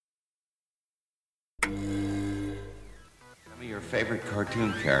your favorite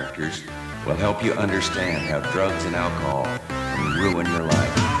cartoon characters will help you understand how drugs and alcohol can ruin your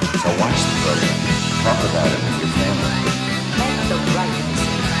life. So watch the program. Talk about it with your family. Make the right decision.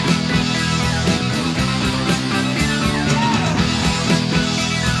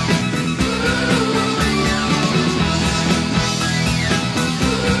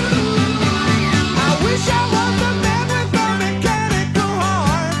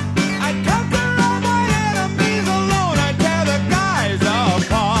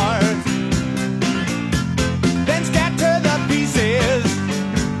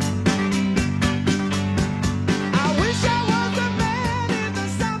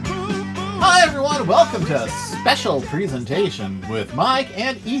 Welcome to a special presentation with Mike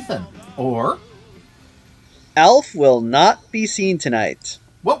and Ethan, or Alf will not be seen tonight.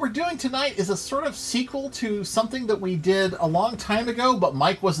 What we're doing tonight is a sort of sequel to something that we did a long time ago, but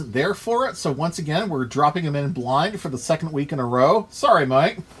Mike wasn't there for it, so once again, we're dropping him in blind for the second week in a row. Sorry,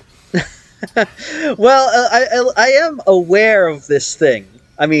 Mike. Well, I am aware of this thing.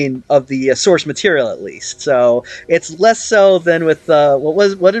 I mean, of the source material, at least. So it's less so than with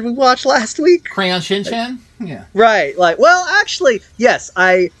what did we watch last week? Crayon Shin-Chan? Yeah. Right. Actually, yes.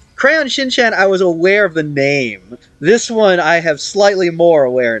 Crayon Shin-Chan, I was aware of the name. This one, I have slightly more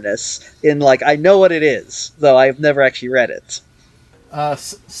awareness in. I know what it is, though I've never actually read it.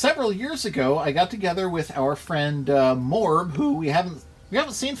 Several years ago, I got together with our friend Morb, who we haven't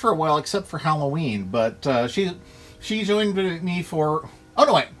seen for a while except for Halloween. But she joined me for. Oh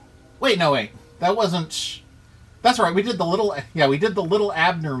no! Wait! That wasn't. That's right. We did the Lil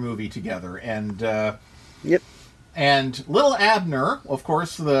Abner movie together, and yep. And Lil Abner, of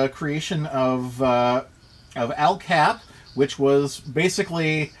course, the creation of Al Capp, which was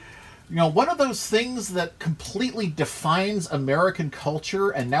basically, one of those things that completely defines American culture,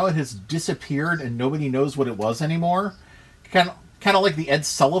 and now it has disappeared, and nobody knows what it was anymore. Kind of like the Ed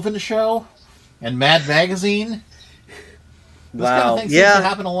Sullivan Show, and Mad Magazine. This kind of thing seems to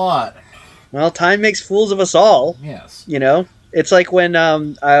happen a lot. Well, time makes fools of us all. Yes. It's like when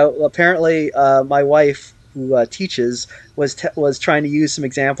apparently my wife, who teaches, was trying to use some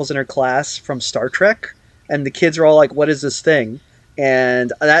examples in her class from Star Trek, and the kids are all like, "What is this thing?"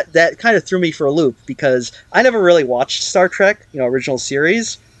 And that kind of threw me for a loop, because I never really watched Star Trek, original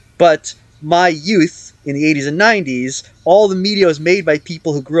series, but my youth in the 80s and 90s, all the media was made by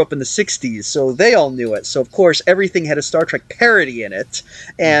people who grew up in the 60s, so they all knew it. So, of course, everything had a Star Trek parody in it.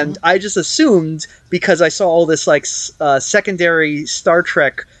 And I just assumed, because I saw all this, secondary Star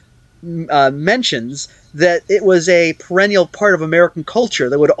Trek mentions, that it was a perennial part of American culture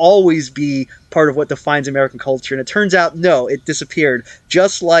that would always be part of what defines American culture. And it turns out, no, it disappeared.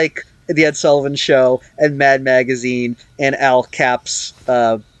 Just like the Ed Sullivan Show and Mad Magazine and Al Capp's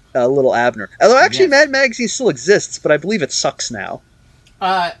Lil Abner. Although actually Mad Magazine still exists, but I believe it sucks now.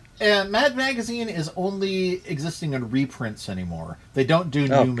 Mad Magazine is only existing in reprints anymore. They don't do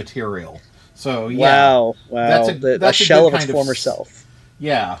new material. So Wow. That's a shell of its former self.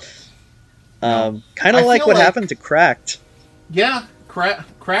 Yeah. Kind of like what happened to Cracked. Yeah,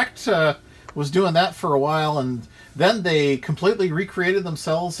 Cracked was doing that for a while, and then they completely recreated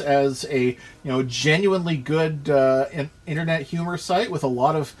themselves as a genuinely good internet humor site with a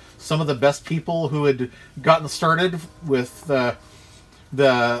lot of some of the best people who had gotten started with the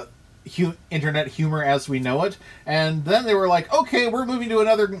internet humor as we know it. And then they were like, okay, we're moving to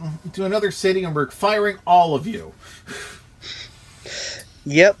another city and we're firing all of you.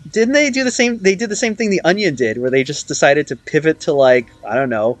 Yep. Didn't they do the same? They did the same thing The Onion did, where they just decided to pivot to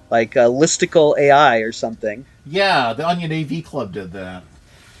listicle AI or something. Yeah, the Onion AV Club did that.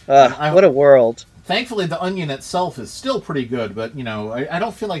 What a world. Thankfully, the Onion itself is still pretty good, but, I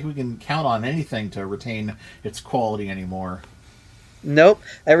don't feel like we can count on anything to retain its quality anymore. Nope.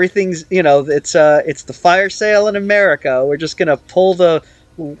 Everything's, it's the fire sale in America. We're just going to pull the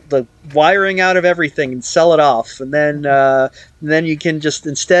wiring out of everything and sell it off. And then you can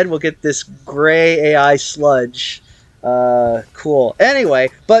instead we'll get this gray AI sludge. Cool. Anyway,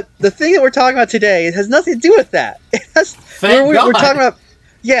 but the thing that we're talking about today, it has nothing to do with that. We're talking about,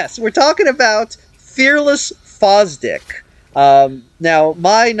 we're talking about Fearless Fosdick. Now,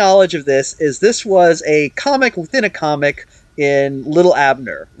 my knowledge of this was a comic within a comic in Lil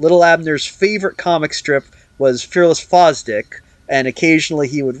Abner. Lil Abner's favorite comic strip was Fearless Fosdick, and occasionally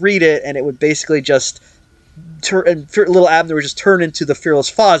he would read it, and it would basically just Lil Abner would just turn into the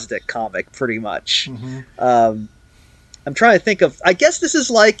Fearless Fosdick comic, pretty much. Mm-hmm. I'm trying to think of. I guess this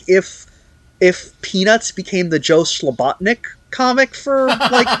is like if Peanuts became the Joe Slobotnik comic for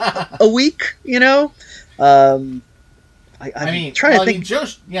a week. I mean, Joe.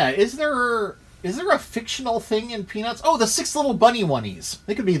 Yeah, is there is there a fictional thing in Peanuts? Oh, the 6 Little Bunny Oneies.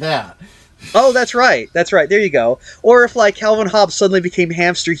 They could be that. Oh, that's right. That's right. There you go. Or if, like, Calvin Hobbes suddenly became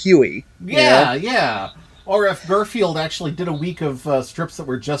Hamster Huey. Yeah, yeah. Or if Garfield actually did a week of strips that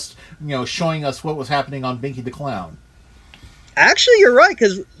were just, showing us what was happening on Binky the Clown. Actually, you're right,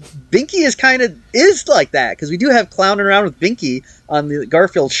 because Binky is like that, because we do have Clowning Around with Binky on the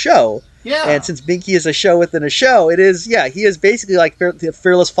Garfield show. Yeah. And since Binky is a show within a show, he is basically like the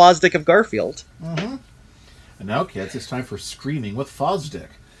Fearless Fosdick of Garfield. Mm-hmm. And now, kids, it's time for Screaming with Fosdick.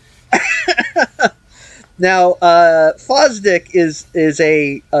 Now, Fosdick is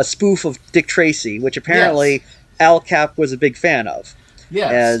a spoof of Dick Tracy, which apparently Al Capp was a big fan of.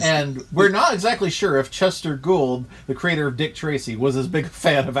 Yes, and we're not exactly sure if Chester Gould, the creator of Dick Tracy, was as big a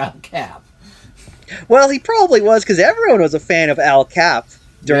fan of Al Capp. Well, he probably was, because everyone was a fan of Al Capp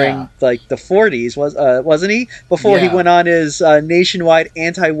during the 40s, wasn't he? Before he went on his nationwide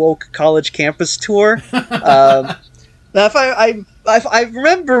anti-woke college campus tour. Now, if I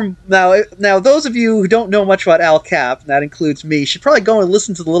remember now, those of you who don't know much about Al Capp, and that includes me, should probably go and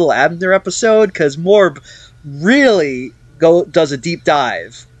listen to the Lil Abner episode, because Morb really does a deep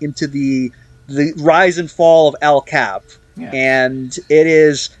dive into the rise and fall of Al Capp, and it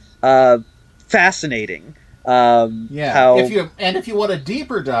is fascinating. If you want a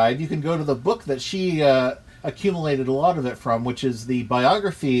deeper dive, you can go to the book that she accumulated a lot of it from, which is the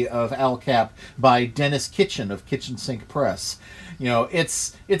biography of Al Capp by Dennis Kitchen of Kitchen Sink Press.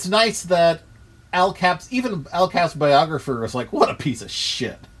 It's nice that Al Capp's biographer is like, what a piece of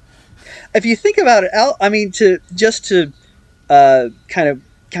shit. If you think about it, to kind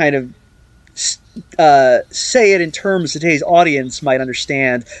of say it in terms that today's audience might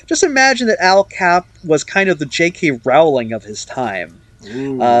understand, just imagine that Al Capp was kind of the J.K. Rowling of his time.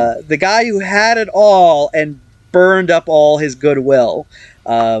 The guy who had it all and burned up all his goodwill.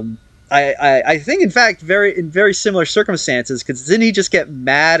 I think, in fact, in very similar circumstances, because didn't he just get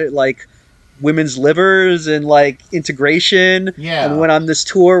mad at, like, women's livers and, like, integration? Yeah. And went on this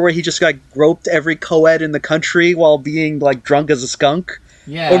tour where he just, like, groped every co-ed in the country while being, like, drunk as a skunk?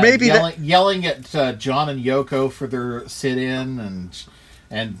 Yeah, or maybe yelling at John and Yoko for their sit-in,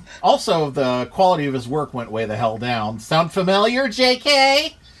 and also the quality of his work went way the hell down. Sound familiar,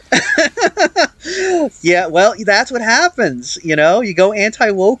 JK? Yeah, well, that's what happens. You go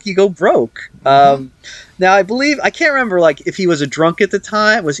anti-woke, you go broke. Now, I can't remember, like, if he was a drunk at the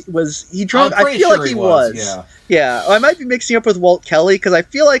time. Was he drunk? I feel like he was. Yeah. I might be mixing up with Walt Kelly, because I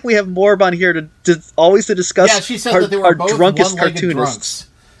feel like we have Morb on here to discuss. Yeah, she said that they were both drunkest one-legged cartoonists.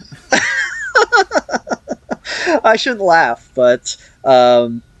 I shouldn't laugh, but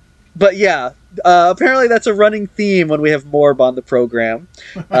yeah. Apparently that's a running theme when we have Morb on the program.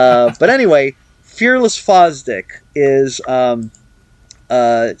 But anyway, Fearless Fosdick is kind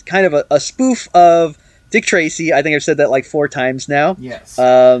of a spoof of Dick Tracy. I think I've said that like 4 times now. Yes.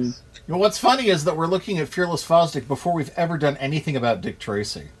 What's funny is that we're looking at Fearless Fosdick before we've ever done anything about Dick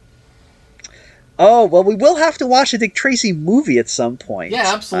Tracy. Oh, well, we will have to watch a Dick Tracy movie at some point.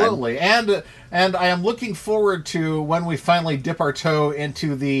 Yeah, absolutely. And I am looking forward to when we finally dip our toe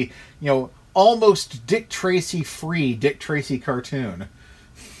into the, almost Dick Tracy free Dick Tracy cartoon.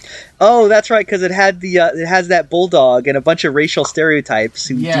 Oh, that's right, because it has that bulldog and a bunch of racial stereotypes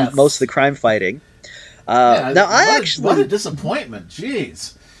who do most of the crime fighting. What a disappointment!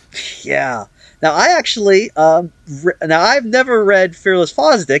 Jeez. Yeah. Now I actually I've never read Fearless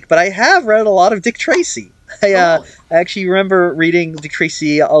Fosdick, but I have read a lot of Dick Tracy. I actually remember reading Dick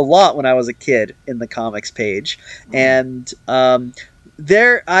Tracy a lot when I was a kid in the comics page, and I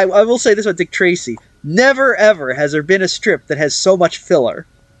will say this about Dick Tracy: never ever has there been a strip that has so much filler.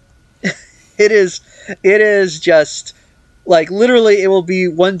 It is just like literally. It will be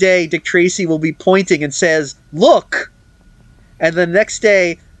one day Dick Tracy will be pointing and says, "Look," and the next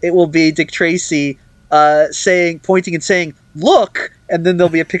day it will be Dick Tracy pointing and saying, "Look," and then there'll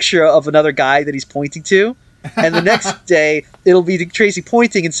be a picture of another guy that he's pointing to, and the next day it'll be Dick Tracy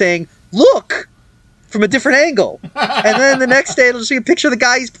pointing and saying, "Look," from a different angle, and then the next day it'll just be a picture of the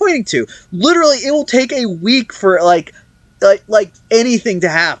guy he's pointing to. Literally, it will take a week for like anything to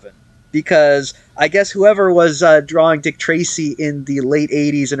happen. Because I guess whoever was drawing Dick Tracy in the late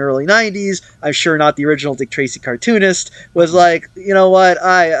 80s and early 90s, I'm sure not the original Dick Tracy cartoonist, was like, you know what,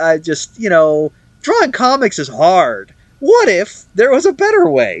 I just, drawing comics is hard. What if there was a better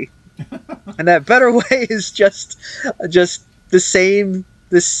way? And that better way is just the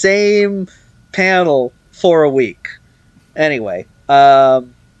same panel for a week. Anyway, but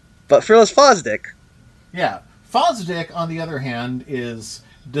Fearless Fosdick. Yeah. Fosdick, on the other hand,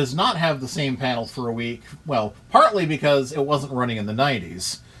 does not have the same panel for a week. Well, partly because it wasn't running in the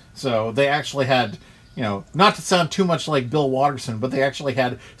 90s. So they actually had, not to sound too much like Bill Watterson, but they actually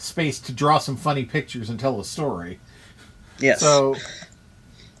had space to draw some funny pictures and tell a story. Yes. So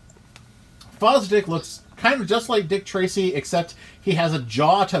Fosdick looks kind of just like Dick Tracy, except he has a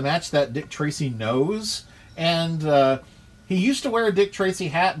jaw to match that Dick Tracy nose. And he used to wear a Dick Tracy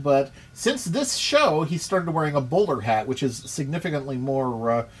hat, but since this show, he started wearing a bowler hat, which is significantly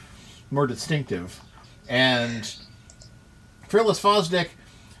more distinctive. And Fearless Fosdick,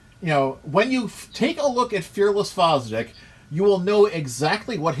 when you take a look at Fearless Fosdick, you will know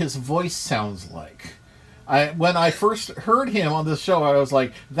exactly what his voice sounds like. When I first heard him on this show, I was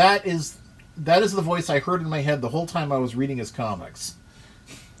like, that is the voice I heard in my head the whole time I was reading his comics.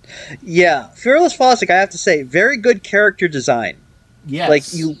 Yeah, Fearless Fosdick, I have to say, very good character design. Yes. Like,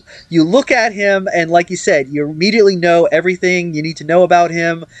 you look at him, and like you said, you immediately know everything you need to know about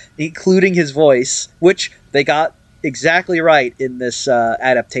him, including his voice, which they got exactly right in this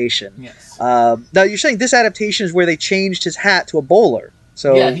adaptation. Yes. Now, you're saying this adaptation is where they changed his hat to a bowler.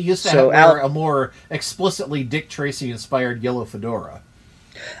 So, yeah, he used to wear a more explicitly Dick Tracy-inspired yellow fedora.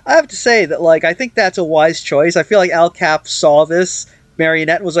 I have to say that, I think that's a wise choice. I feel like Al Capp saw this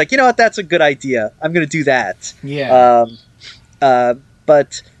marionette and was like, you know what, that's a good idea. I'm going to do that. Yeah.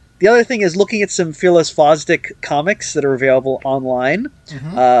 But the other thing is looking at some Fearless Fosdick comics that are available online.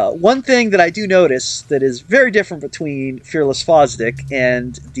 Mm-hmm. One thing that I do notice that is very different between Fearless Fosdick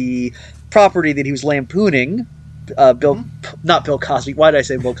and the property that he was lampooning, not Bill Cosby. Why did I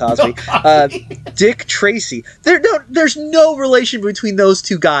say Bill Cosby? Dick Tracy. There's no relation between those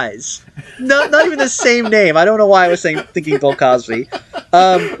two guys. Not even the same name. I don't know why I was thinking Bill Cosby.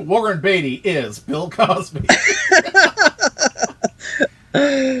 Warren Beatty is Bill Cosby.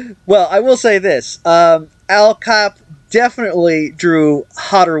 Well, I will say this. Al Capp definitely drew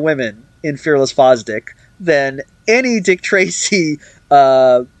hotter women in Fearless Fosdick than any Dick Tracy.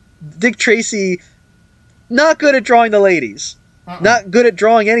 Dick Tracy, not good at drawing the ladies. Not good at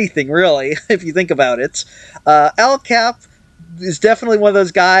drawing anything, really, if you think about it. Al Capp is definitely one of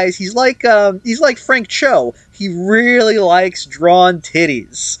those guys. He's like Frank Cho. He really likes drawn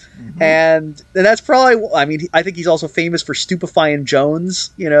titties. Mm-hmm. And that's probably, I think he's also famous for stupefying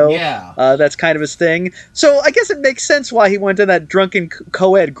Jones, Yeah. That's kind of his thing. So I guess it makes sense why he went on that drunken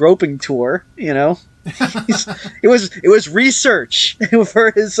co-ed groping tour, It was research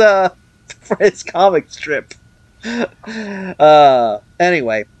for his comic strip.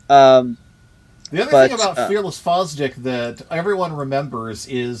 Anyway, the other thing about Fearless Fosdick that everyone remembers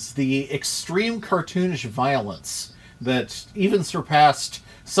is the extreme cartoonish violence that even surpassed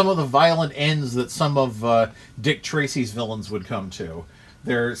some of the violent ends that some of Dick Tracy's villains would come to.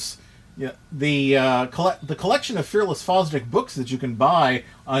 There's the collection of Fearless Fosdick books that you can buy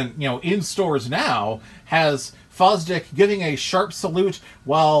on in stores now has Fosdick giving a sharp salute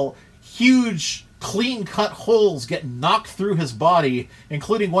while huge clean-cut holes get knocked through his body,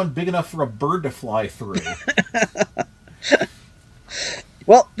 including one big enough for a bird to fly through.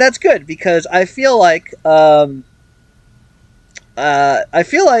 Well, that's good, because I feel like that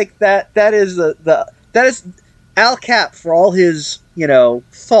is Al Capp, for all his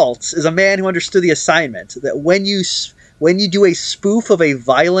faults, is a man who understood the assignment. That when you do a spoof of a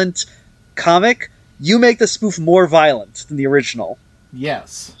violent comic, you make the spoof more violent than the original.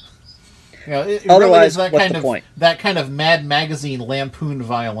 Yes. It Otherwise, really is what's the point? That kind of Mad Magazine lampoon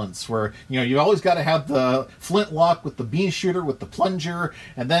violence where, you always got to have the flintlock with the bean shooter with the plunger,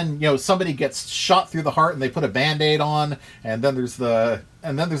 and then, somebody gets shot through the heart and they put a Band-Aid on, and then there's the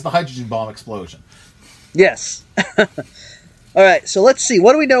hydrogen bomb explosion. Yes. All right, so let's see.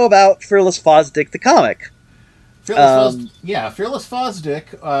 What do we know about Fearless Fosdick, the comic? Fearless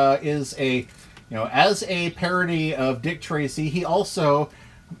Fosdick is as a parody of Dick Tracy, he also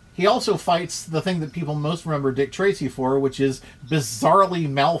fights the thing that people most remember Dick Tracy for, which is bizarrely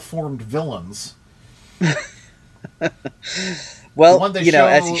malformed villains. Well, the one they show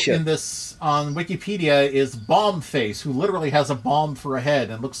as he should. in this on Wikipedia is Bomb Face, who literally has a bomb for a head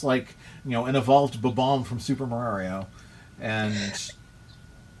and looks like an evolved Bomb from Super Mario, and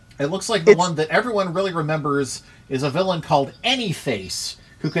it looks like the one that everyone really remembers is a villain called Anyface,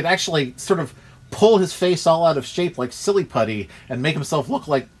 who could actually sort of pull his face all out of shape like Silly Putty and make himself look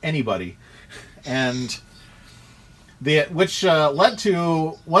like anybody, and which led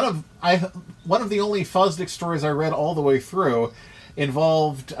to one of the only Fosdick stories I read all the way through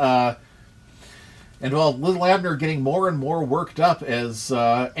involved Lil Abner getting more and more worked up as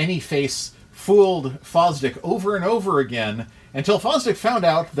Anyface fooled Fosdick over and over again until Fosdick found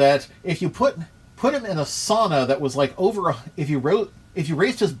out that if you put him in a sauna that was like if you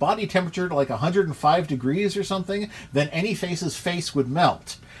raised his body temperature to like 105 degrees or something, then Anyface's face would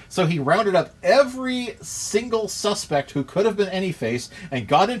melt. So he rounded up every single suspect who could have been Anyface and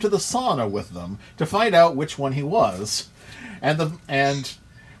got into the sauna with them to find out which one he was. And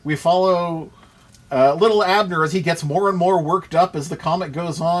we follow Lil Abner as he gets more and more worked up as the comic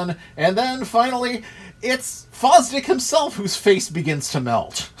goes on. And then finally, it's Fosdick himself whose face begins to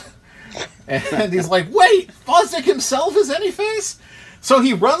melt. And he's like, wait, Fosdick himself is Anyface? So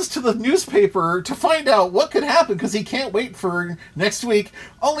he runs to the newspaper to find out what could happen because he can't wait for next week,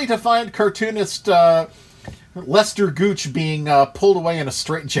 only to find cartoonist Lester Gooch being pulled away in a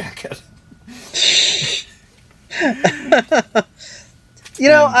straitjacket. You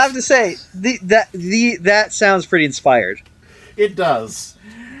know, I have to say, that sounds pretty inspired. It does.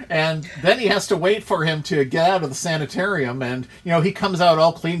 And then he has to wait for him to get out of the sanitarium, and, you know, he comes out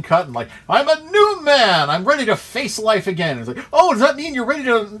all clean cut and like, I'm a new man! I'm ready to face life again. He's like, oh, does that mean you're ready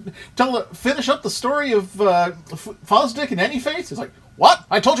to finish up the story of Fosdick and Anyface? He's like, what?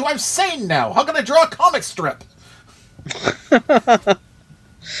 I told you I'm sane now! How can I draw a comic strip?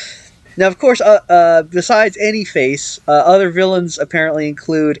 Now, of course, besides Anyface, other villains apparently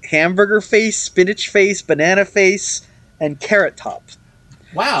include Hamburger Face, Spinach Face, Banana Face, and Carrot Top.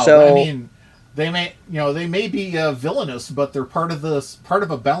 Wow, so, I mean, they may be villainous, but they're part of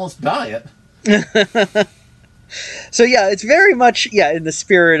a balanced diet. So yeah, it's very much in the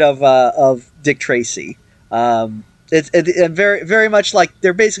spirit of Dick Tracy. It's very very much like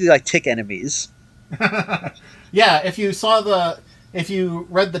they're basically like Tick enemies. Yeah, if you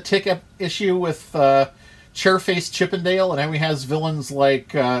read the Tick issue with Chairface Chippendale, and how he has villains like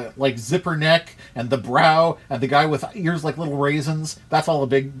Zipperneck and the Brow and the guy with ears like little raisins, that's all a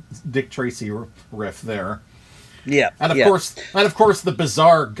big Dick Tracy riff there. Yeah, and of course the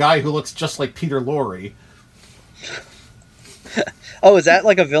bizarre guy who looks just like Peter Lorre. Oh, is that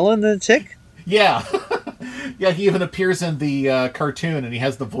like a villain in Tick? Yeah. Yeah, he even appears in the cartoon, and he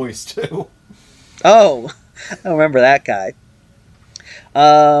has the voice too. Oh, I don't remember that guy.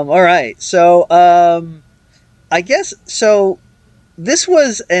 All right, so I guess so. This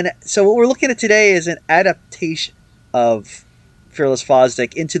was so what we're looking at today is an adaptation of Fearless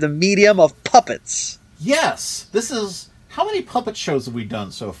Fosdick into the medium of puppets. Yes, this is. How many puppet shows have we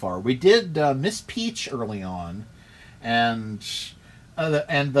done so far? We did Miss Peach early on, and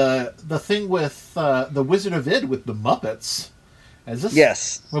the thing with the Wizard of Id with the Muppets.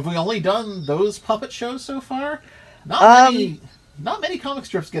 Yes. Have we only done those puppet shows so far? Not many comic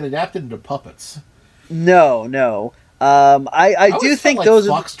strips get adapted into puppets. No. I do think like those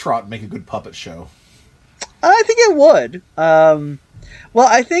Foxtrot make a good puppet show. I think it would. Well,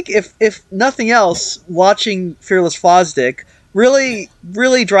 I think if nothing else, watching Fearless Fosdick really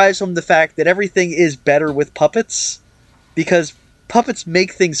drives home the fact that everything is better with puppets, because puppets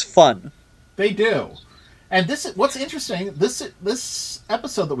make things fun. They do. And what's interesting, this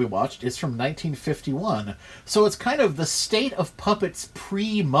episode that we watched is from 1951, so it's kind of the state of puppets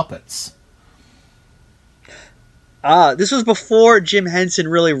pre-Muppets. This was before Jim Henson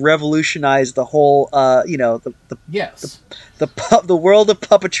really revolutionized the whole, the world of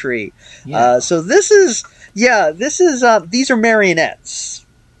puppetry. Yeah. So these are marionettes.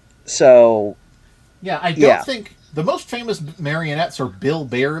 So, yeah, I don't think the most famous marionettes are Bill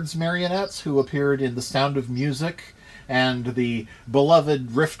Baird's marionettes, who appeared in The Sound of Music and the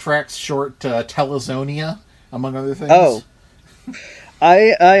beloved Riff Trax short Telezonia, among other things. Oh,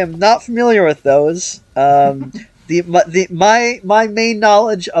 I am not familiar with those. My main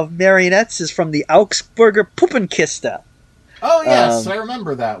knowledge of marionettes is from the Augsburger Puppenkiste. Oh yes, I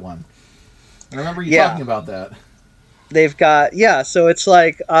remember that one. I remember you talking about that. They've got so it's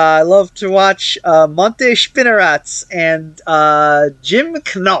like I love to watch Monte Spinnerats and Jim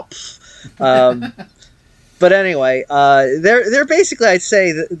Knopf. But anyway, they're basically, I'd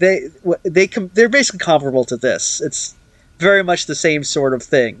say that they're basically comparable to this. It's very much the same sort of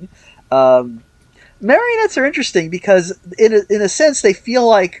thing. Marionettes are interesting because in a sense they feel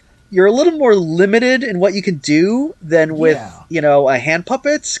like you're a little more limited in what you can do than with a hand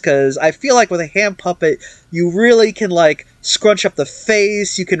puppets, because I feel like with a hand puppet you really can like scrunch up the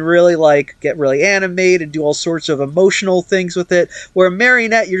face, you can really like get really animated and do all sorts of emotional things with it, where a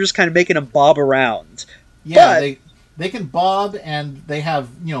marionette you're just kind of making them bob around. Yeah, they can bob, and they have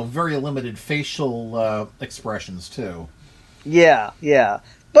very limited facial expressions too. Yeah.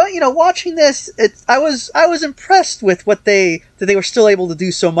 But watching this, I was impressed with that they were still able to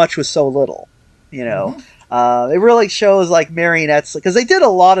do so much with so little. It really shows like marionettes, because they did a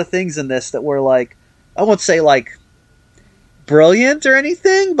lot of things in this that were like, I won't say like brilliant or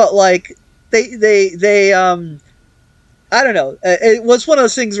anything, but like they I don't know. It was one of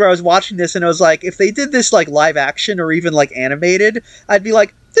those things where I was watching this and I was like, if they did this like live action or even like animated, I'd be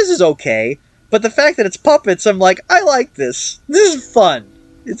like, this is okay. But the fact that it's puppets, I'm like, I like this. This is fun.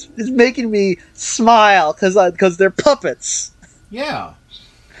 It's making me smile because they're puppets. Yeah.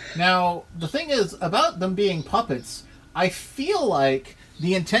 Now, the thing is, about them being puppets, I feel like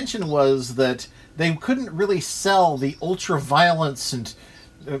the intention was that they couldn't really sell the ultra-violence and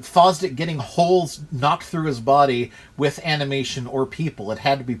Fosdick getting holes knocked through his body with animation or people. It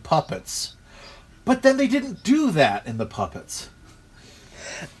had to be puppets. But then they didn't do that in the puppets.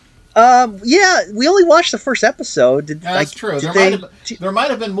 Yeah, we only watched the first episode. That's true. There might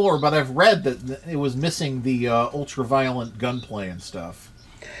have been more, but I've read that it was missing the ultra-violent gunplay and stuff.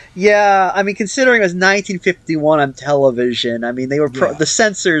 Yeah, I mean, considering it was 1951 on television, I mean, they were the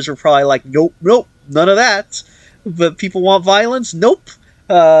censors were probably like, nope, none of that. But people want violence? Nope.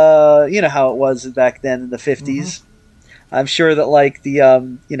 You know how it was back then in the 50s. Mm-hmm. I'm sure that, like,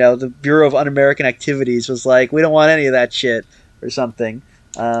 the Bureau of Un-American Activities was like, we don't want any of that shit, or something.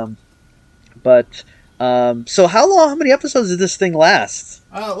 So how many episodes did this thing last?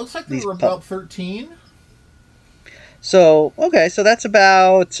 It looks like there were about 13. So, okay, so that's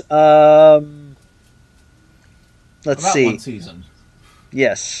about, let's see. One season.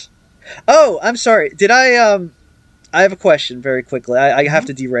 Yes. Oh, I'm sorry. Did I have a question very quickly. I have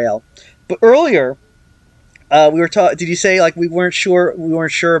to derail. But earlier, we were talking, did you say, like, we weren't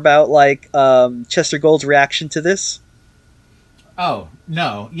sure about, like, Chester Gold's reaction to this? Oh,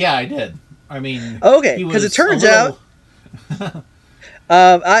 no. Yeah, I did. I mean... Okay, because it turns out...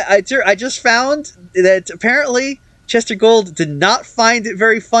 I just found that apparently Chester Gold did not find it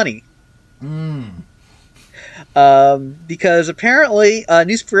very funny. Because apparently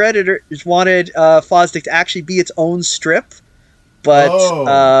newspaper editors wanted Fosdick to actually be its own strip. But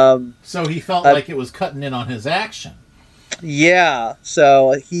so he felt like it was cutting in on his action. Yeah.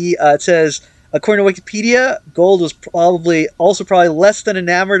 So he it says... According to Wikipedia, Gold was probably less than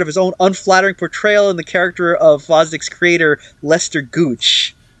enamored of his own unflattering portrayal in the character of Fosdick's creator, Lester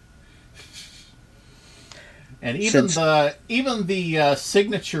Gooch. And even the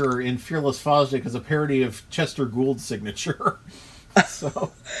signature in Fearless Fosdick is a parody of Chester Gould's signature.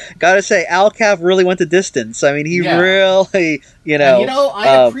 So, gotta say, Capp really went the distance. I mean, he really,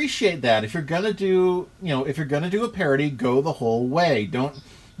 I appreciate that. If you're gonna do a parody, go the whole way. Don't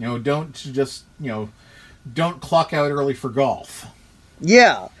clock out early for golf.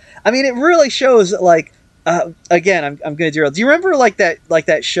 Yeah. I mean, it really shows that, like, again, I'm going to derail. Do you remember, like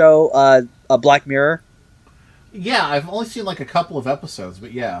that show, Black Mirror? Yeah, I've only seen, like, a couple of episodes,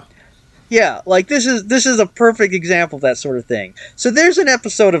 but yeah. Yeah, like, this is a perfect example of that sort of thing. So there's an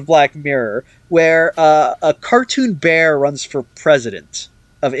episode of Black Mirror where a cartoon bear runs for president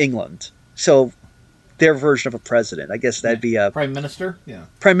of England. So... their version of a president. I guess that'd be a... Prime Minister? Yeah.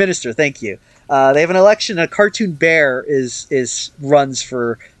 Prime Minister, thank you. They have an election, a cartoon bear runs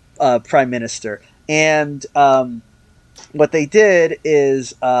for Prime Minister. And what they did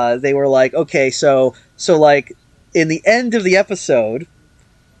is they were like, okay, so like, in the end of the episode,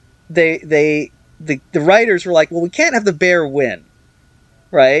 the writers were like, well, we can't have the bear win,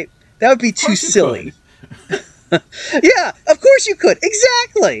 right? That would be too silly. Yeah, of course you could.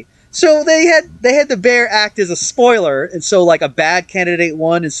 Exactly. So they had the bear act as a spoiler, and so, like, a bad candidate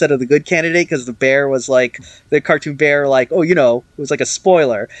won instead of the good candidate because the bear was like the cartoon bear, like, oh, it was like a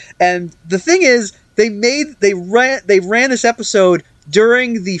spoiler. And the thing is, they ran this episode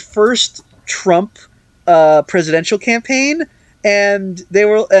during the first Trump presidential campaign, and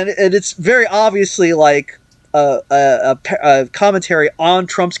it's very obviously like a commentary on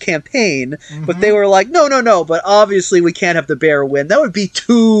Trump's campaign, but they were like, no, but obviously we can't have the bear win. That would be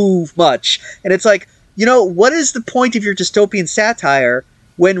too much. And it's like, what is the point of your dystopian satire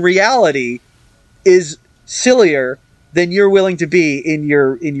when reality is sillier than you're willing to be in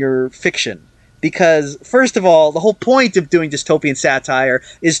your fiction? Because, first of all, the whole point of doing dystopian satire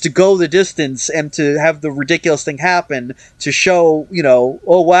is to go the distance and to have the ridiculous thing happen to show,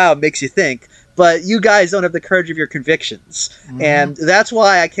 oh wow, it makes you think. But you guys don't have the courage of your convictions. And that's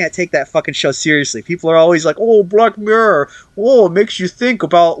why I can't take that fucking show seriously. People are always like, oh, Black Mirror, oh, it makes you think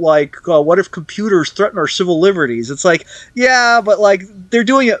about, like, what if computers threaten our civil liberties? It's like, yeah, but, like, they're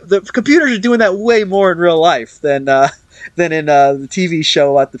doing it, the computers are doing that way more in real life than in the TV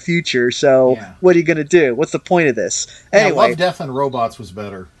show about the future. So what are you going to do? What's the point of this? Anyway. Love, Death, and Robots was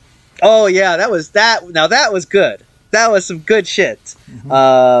better. Oh, yeah, that was good. That was some good shit.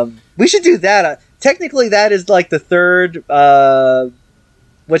 We should do that. Technically, that is like the third,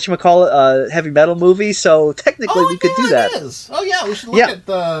 heavy metal movie. So technically, we could do that. It is. Oh yeah, we should look at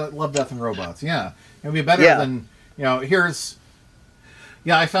the Love, Death, and Robots. Yeah, it'd be better than here's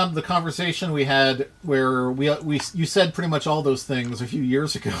Yeah, I found the conversation we had where you said pretty much all those things a few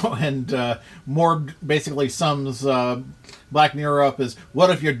years ago, and more basically sums Black Mirror up as, what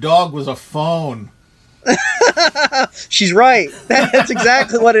if your dog was a phone? She's right. That's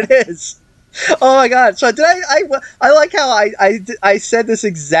exactly what it is. Oh my god! So did I like how I said this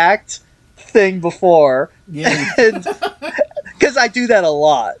exact thing before. Yeah. Because I do that a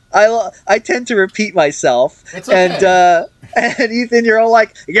lot. I tend to repeat myself. It's okay. And Ethan, you're all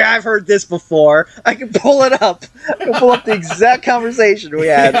like, yeah, I've heard this before. I can pull it up. I can pull up the exact conversation we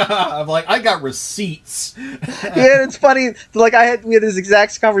had. Yeah, I'm like, I got receipts. Yeah, it's funny. Like we had this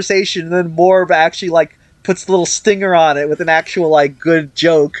exact conversation, and then Morb actually like puts a little stinger on it with an actual like good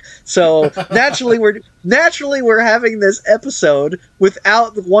joke. So naturally we're having this episode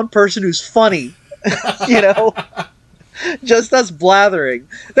without the one person who's funny. You know, just us blathering.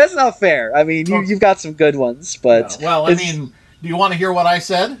 That's not fair. I mean, you've got some good ones, but yeah. Well, I mean, do you want to hear what I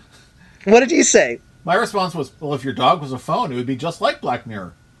said? What did you say? My response was, well, if your dog was a phone, it would be just like Black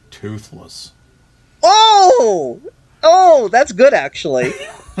Mirror, toothless. Oh, that's good actually.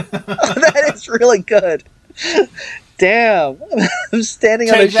 That is really good. Damn, I'm standing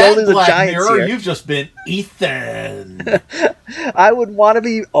on the shoulders of giants Mirror, here. You've just been Ethan. I would want to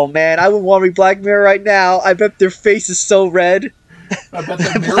be. Oh man, I would want to be Black Mirror right now. I bet their face is so red. I bet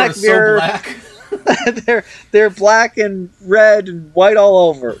the mirror is so black. they're black and red and white all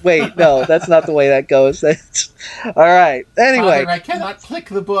over. Wait, no, that's not the way that goes. That's all right. Anyway, Father, I cannot click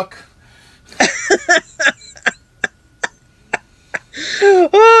the book.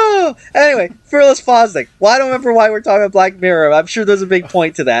 Anyway, Fearless Fosdick. Well, I don't remember why we're talking about Black Mirror. I'm sure there's a big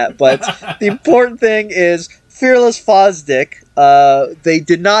point to that, but the important thing is Fearless Fosdick. They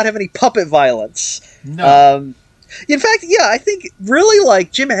did not have any puppet violence. No. In fact, yeah, I think really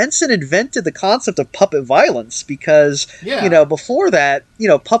like Jim Henson invented the concept of puppet violence because, before that,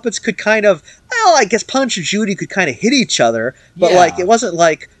 puppets could kind of, well, I guess Punch and Judy could kind of hit each other, but like it wasn't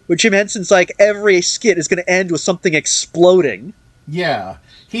like where Jim Henson's like every skit is going to end with something exploding. Yeah.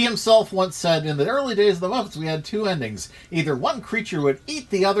 He himself once said, in the early days of the Muppets, we had two endings. Either one creature would eat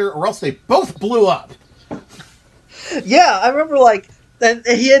the other, or else they both blew up. Yeah, I remember, like, and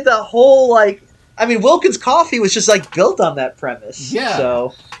he had the whole, like, I mean, Wilkins Coffee was just, like, built on that premise. Yeah.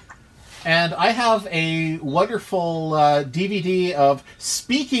 So. And I have a wonderful DVD of,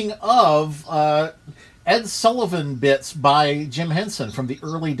 speaking of Ed Sullivan bits by Jim Henson from the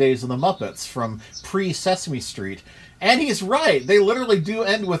early days of the Muppets, from pre-Sesame Street. And he's right. They literally do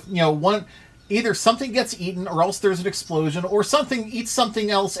end with, one, either something gets eaten or else there's an explosion, or something eats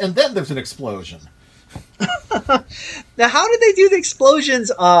something else and then there's an explosion. Now, how did they do the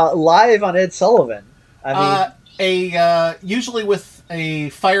explosions live on Ed Sullivan? I mean, usually with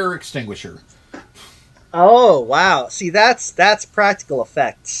a fire extinguisher. Oh wow! See, that's practical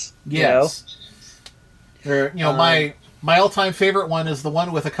effects. Yes. My all-time favorite one is the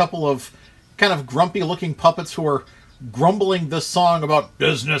one with a couple of kind of grumpy-looking puppets who are grumbling this song about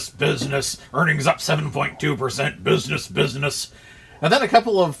business, earnings up 7.2%, business. And then a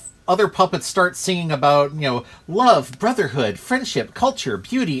couple of other puppets start singing about, love, brotherhood, friendship, culture,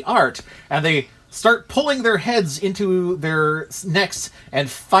 beauty, art, and they start pulling their heads into their necks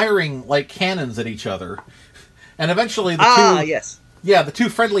and firing like cannons at each other. And eventually the two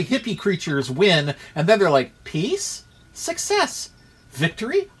friendly hippie creatures win, and then they're like, peace, success,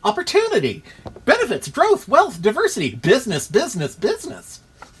 victory, opportunity, benefits, growth, wealth, diversity, business.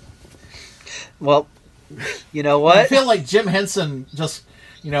 Well, you know what? I feel like Jim Henson just,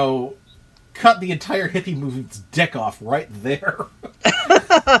 cut the entire hippie movement's dick off right there.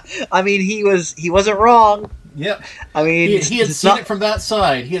 I mean, he wasn't wrong. Yep. I mean, he had seen it from that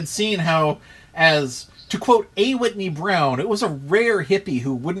side. He had seen how, as to quote A. Whitney Brown, it was a rare hippie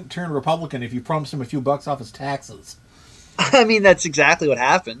who wouldn't turn Republican if you promised him a few bucks off his taxes. I mean, that's exactly what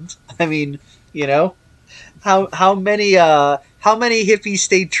happened. I mean, how many hippies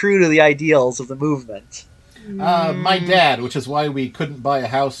stayed true to the ideals of the movement? My dad, which is why we couldn't buy a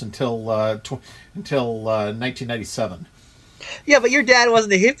house until 1997. Yeah, but your dad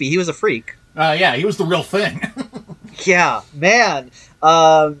wasn't a hippie; he was a freak. Yeah, he was the real thing. Yeah, man.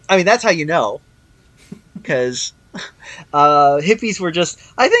 I mean, that's how you know, because hippies were just.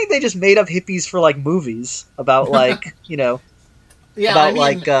 I think they just made up hippies for like movies about like Yeah,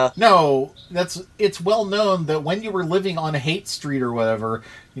 about no, it's well known that when you were living on Haight Street or whatever,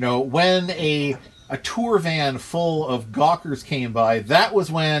 when a tour van full of gawkers came by, that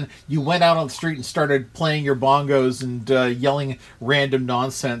was when you went out on the street and started playing your bongos and yelling random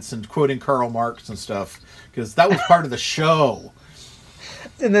nonsense and quoting Karl Marx and stuff, because that was part of the show.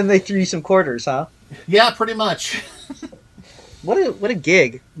 And then they threw you some quarters, huh? Yeah, pretty much. What a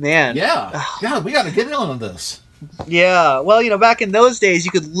gig, man. Yeah. Yeah, we got to get in on this. Yeah. Well, back in those days,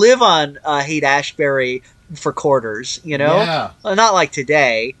 you could live on Haight-Ashbury for quarters. Yeah. Well, not like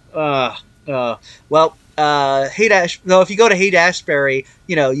today. Well, if you go to Haight-Ashbury,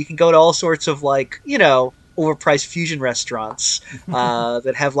 you can go to all sorts of overpriced fusion restaurants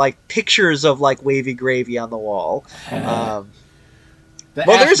that have pictures of wavy gravy on the wall.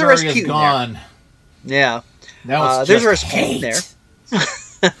 There's a Rasputin gone. There. Yeah. Now it's there's just a Rasputin there.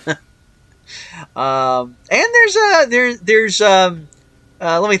 And there's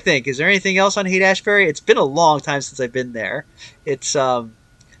let me think. Is there anything else on Haight-Ashbury? It's been a long time since I've been there. It's one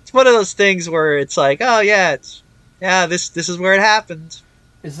of those things where it's like, oh yeah, this is where it happened.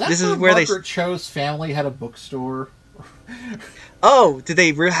 Is that where Margaret Cho's family had a bookstore? Oh, did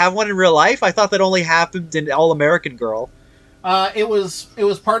they have one in real life? I thought that only happened in All American Girl. It was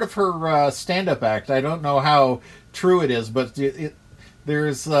part of her stand-up act. I don't know how true it is, but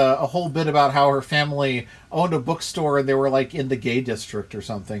there's a whole bit about how her family owned a bookstore and they were in the gay district or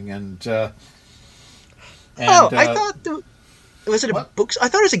something. I thought was it a book? I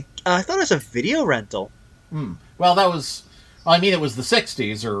thought it was a video rental. Well, that was. It was the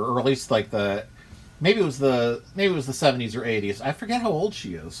 '60s, or at least maybe it was the '70s or '80s. I forget how old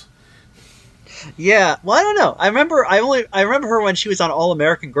she is. Yeah, well, I don't know. I remember her when she was on All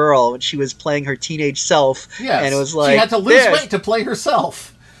American Girl when she was playing her teenage self. Yes, and it was she had to lose weight to play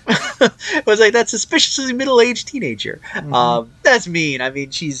herself. It was that suspiciously middle-aged teenager. Mm-hmm. That's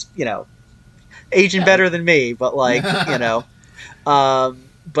mean. She's aging better than me, but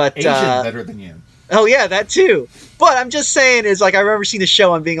but Asian better than you. Oh yeah, that too. But I'm just saying is I remember seeing the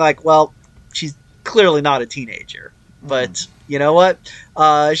show and being well, she's clearly not a teenager. But you know what?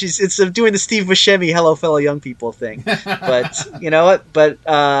 It's doing the Steve Buscemi "Hello, fellow young people" thing. But you know what? But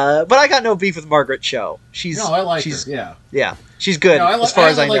I got no beef with Margaret Cho. I like her. Yeah, she's good as far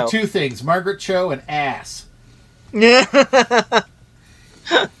as I know. Two things: Margaret Cho and ass. Yeah.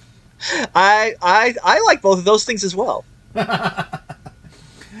 I like both of those things as well.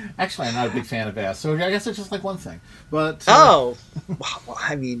 Actually, I'm not a big fan of ass, so I guess it's just one thing. But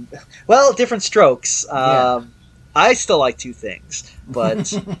different strokes. I still like two things,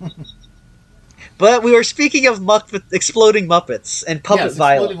 but we were speaking of exploding Muppets and puppet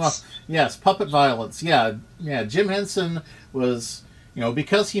violence. Yes, puppet violence. Yeah. Jim Henson was,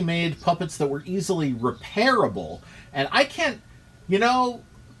 because he made puppets that were easily repairable, and I can't,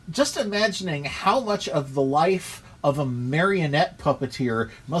 just imagining how much of the life of a marionette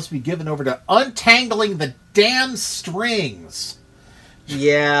puppeteer must be given over to untangling the damn strings.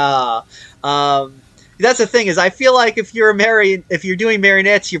 Yeah. That's the thing is I feel like if you're doing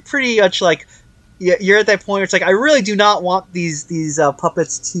marionettes, you're pretty much you're at that point where it's I really do not want these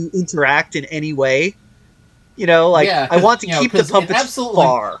puppets to interact in any way. I want to keep the puppets it absolutely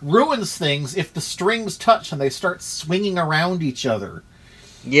far. Ruins things if the strings touch and they start swinging around each other.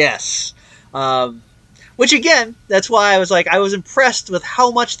 Yes. Which again, that's why I was impressed with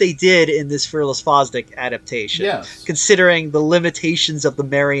how much they did in this Fearless Fosdick adaptation. Yes. Considering the limitations of the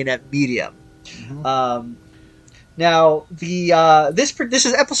marionette medium. Mm-hmm. Now this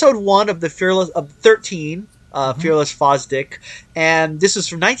is episode 1 of the 13 Fearless Fosdick, and this is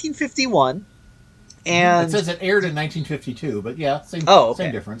from 1951. And it says it aired in 1952, but yeah, same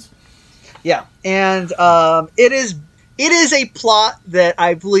difference. Yeah, and it is a plot that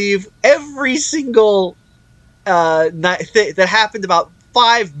I believe every single that happened about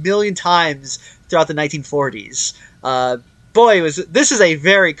 5 million times throughout the 1940s. This is a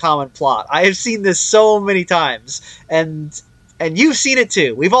very common plot. I have seen this so many times, and you've seen it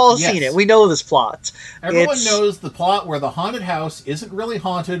too. We've all seen it. We know this plot. Everyone knows the plot where the haunted house isn't really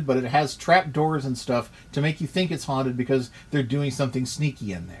haunted, but it has trap doors and stuff to make you think it's haunted because they're doing something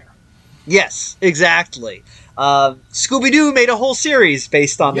sneaky in there. Yes, exactly. Scooby-Doo made a whole series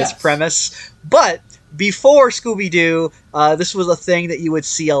based on this premise, but before Scooby-Doo, this was a thing that you would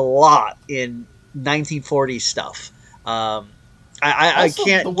see a lot in 1940s stuff. The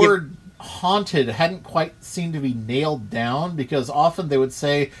word haunted hadn't quite seemed to be nailed down because often they would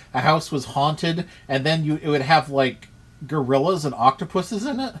say a house was haunted and then it would have gorillas and octopuses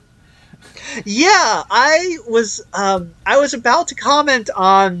in it. Yeah, I was about to comment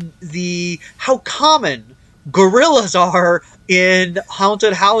on how common gorillas are in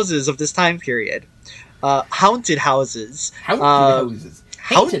haunted houses of this time period. Haunted houses.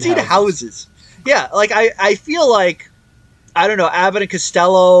 Haunted houses. Yeah, I feel I don't know, Abbott and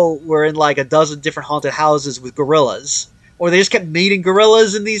Costello were in a dozen different haunted houses with gorillas. Or they just kept meeting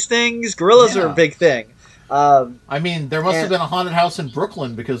gorillas in these things. Gorillas are a big thing. There must have been a haunted house in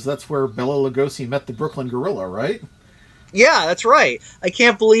Brooklyn because that's where Bela Lugosi met the Brooklyn gorilla, right? Yeah, that's right. I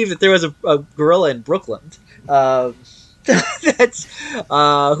can't believe that there was a gorilla in Brooklyn. That's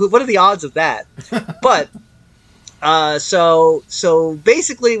what are the odds of that? But so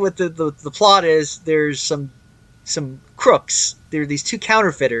basically, what the plot is, there's some crooks. There are these two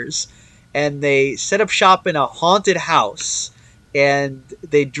counterfeiters, and they set up shop in a haunted house, and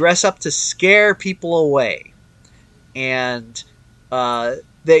they dress up to scare people away. And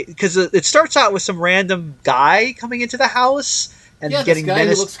because it starts out with some random guy coming into the house and getting this guy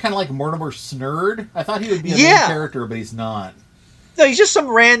menaced. who looks kind of like Mortimer Snurd. I thought he would be a main character, but he's not. No, he's just some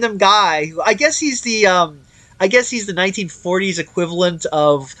random guy who I guess he's the 1940s equivalent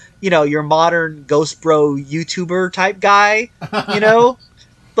of, your modern Ghost Bro YouTuber type guy,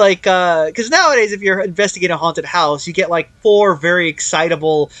 like, because nowadays if you're investigating a haunted house, you get like 4 very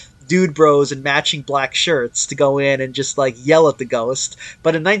excitable dude bros in matching black shirts to go in and just like yell at the ghost.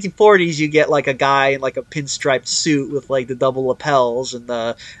 But in 1940s, you get like a guy in like a pinstriped suit with like the double lapels and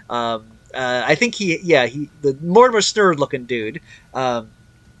the, I think the Mortimer Snurd looking dude.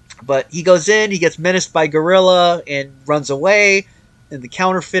 But he goes in, he gets menaced by gorilla and runs away. And the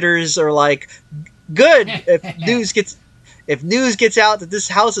counterfeiters are like, "Good. If news gets out that this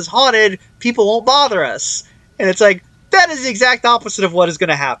house is haunted, people won't bother us." And it's like, that is the exact opposite of what is going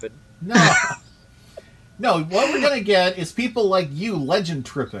to happen. No, what we're going to get is people like you legend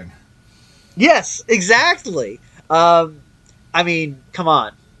tripping. Yes, exactly. I mean, come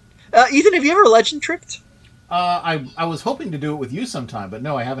on. Ethan, have you ever legend tripped? I was hoping to do it with you sometime, but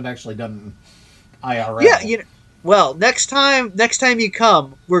no, I haven't actually done IRL. Yeah, well, next time you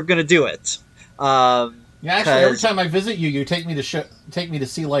come, we're going to do it. Yeah, actually, every time I visit you, you take me to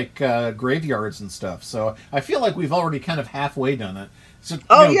see like graveyards and stuff. So I feel like we've already kind of halfway done it. So,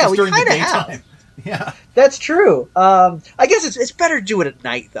 we during the kind of daytime. have. Yeah, that's true. I guess it's better to do it at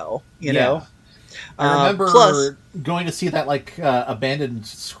night, though. You know. I remember going to see that like abandoned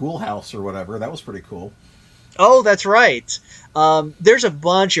schoolhouse or whatever. That was pretty cool. Oh, that's right. There's a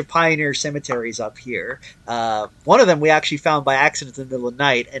bunch of pioneer cemeteries up here. One of them we actually found by accident in the middle of the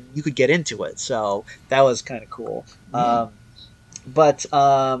night, and you could get into it, so that was kind of cool. But it's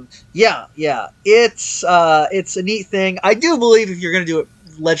a neat thing. I do believe if you're going to do it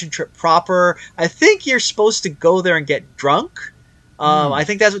legend trip proper, I think you're supposed to go there and get drunk. I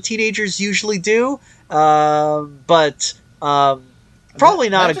think that's what teenagers usually do, but probably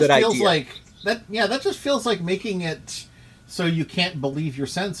not a good idea. That just feels like making it so you can't believe your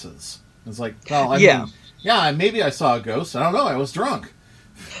senses. It's like, well, maybe I saw a ghost. I don't know. I was drunk.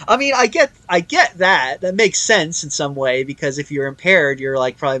 I mean, I get that. That makes sense in some way, because if you're impaired, you're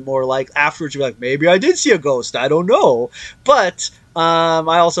like probably more like afterwards you're like, maybe I did see a ghost. I don't know. But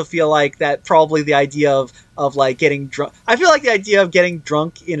I also feel like that probably the idea of like getting drunk. I feel like the idea of getting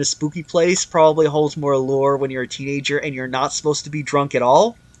drunk in a spooky place probably holds more allure when you're a teenager and you're not supposed to be drunk at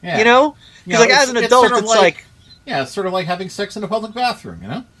all. Yeah. Because like as an adult, it's like it's sort of like having sex in a public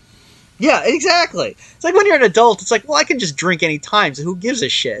bathroom. Yeah, exactly. It's like when you're an adult, it's like, well, I can just drink any time, so who gives a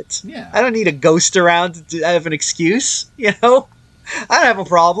shit? Yeah. I don't need a ghost around to have an excuse, I don't have a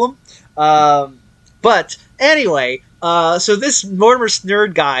problem. But anyway, so this Mortimer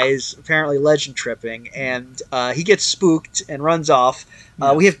Snurd guy is apparently legend tripping, and he gets spooked and runs off.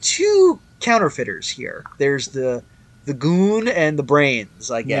 Yes. We have 2 counterfeiters here. There's the goon and the brains,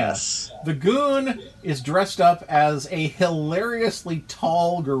 I guess. Yes. The goon is dressed up as a hilariously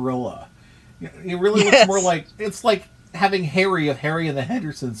tall gorilla. It really looks more like, it's like having Harry of Harry and the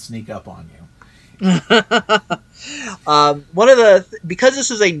Hendersons sneak up on you. Because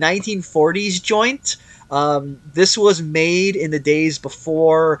this is a 1940s joint, this was made in the days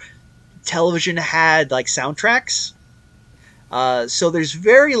before television had like soundtracks. So there's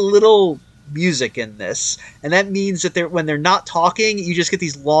very little music in this, and that means that when they're not talking, you just get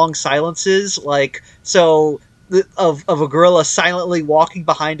these long silences, like of a gorilla silently walking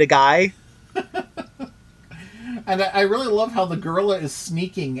behind a guy. And I really love how the gorilla is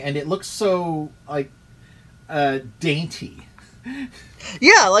sneaking, and it looks so like dainty.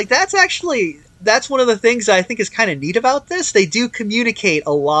 Yeah, like that's one of the things I think is kind of neat about this. They do communicate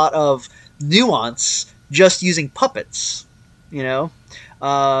a lot of nuance just using puppets. They're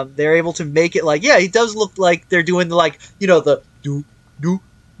able to make it like, he does look like they're doing the like, the do do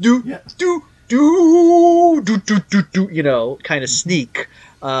do do do do do do do, kind of sneak.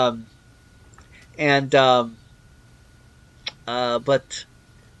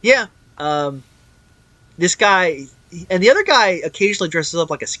 This guy and the other guy occasionally dresses up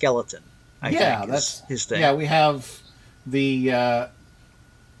like a skeleton. I think that's his thing. Yeah, we have the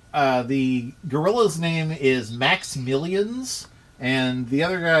gorilla's name is Maximilians, And the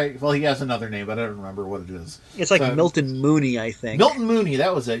other guy, well, he has another name, but I don't remember what it is. It's like Milton Mooney, I think. Milton Mooney,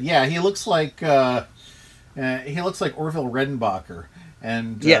 that was it. Yeah, he looks like Orville Redenbacher.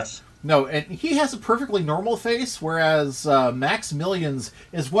 And yes. No, and he has a perfectly normal face, whereas Max Millions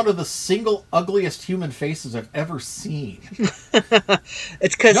is one of the single ugliest human faces I've ever seen.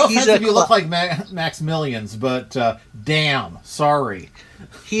 It's because no offense if you look like Max Millions, but damn, sorry.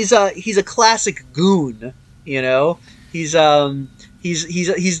 He's a classic goon, you know. He's the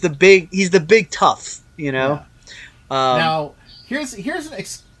big tough, you know. Yeah. Now here's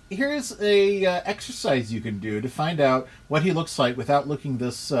a exercise you can do to find out what he looks like without looking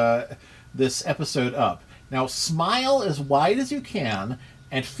this episode up. Now smile as wide as you can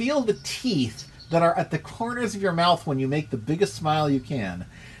and feel the teeth that are at the corners of your mouth when you make the biggest smile you can.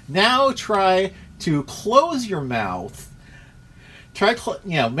 Now try to close your mouth.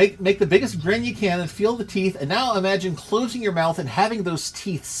 Make the biggest grin you can and feel the teeth. And now imagine closing your mouth and having those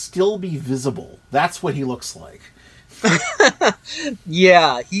teeth still be visible. That's what he looks like.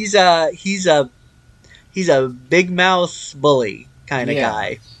 Yeah, he's a big mouth bully kind of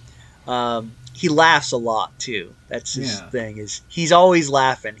guy. He laughs a lot too. That's his thing. Is he's always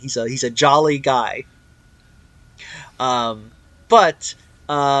laughing. He's a jolly guy. But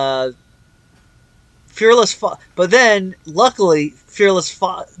then luckily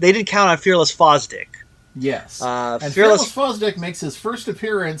they didn't count on Fearless Fosdick. Yes. And Fearless Fosdick makes his first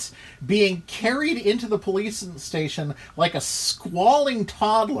appearance being carried into the police station like a squalling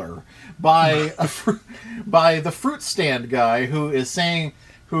toddler by the fruit stand guy who is saying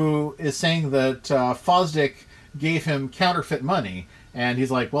that Fosdick gave him counterfeit money. And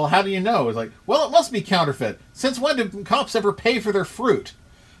he's like, well, how do you know? He's like, well, it must be counterfeit. Since when do cops ever pay for their fruit?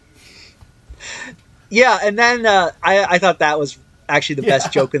 Yeah, and then I thought that was actually the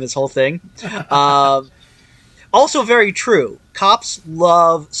best joke in this whole thing. Also very true. Cops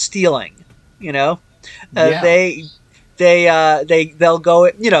love stealing, you know? They'll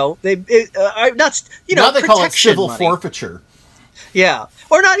go, you know, now they call it civil forfeiture. Yeah.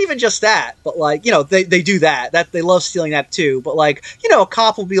 Or not even just that, but like, you know, they do that they love stealing that too. But like, you know, a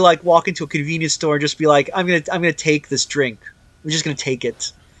cop will be like, walk into a convenience store and just be like, I'm going to take this drink. I'm just going to take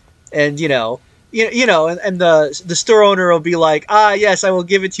it. And, and the store owner will be like, yes, I will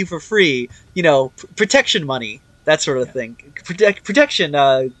give it to you for free. You know, protection money, that sort of thing.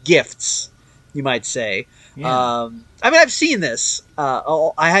 Protection gifts, you might say. Yeah. I mean, I've seen this.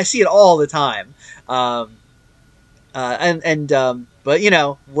 I see it all the time. But you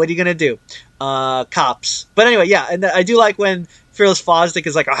know, what are you gonna do? Cops. But anyway, yeah, and I do like when Fearless Fosdick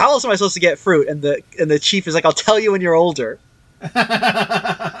is like, how else am I supposed to get fruit? And the chief is like, I'll tell you when you're older.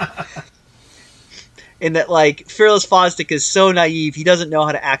 In that, like, Fearless Fosdick is so naive, he doesn't know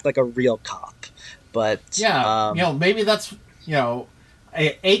how to act like a real cop. But maybe that's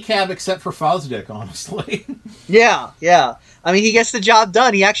a cab except for Fosdick, honestly. Yeah. I mean, he gets the job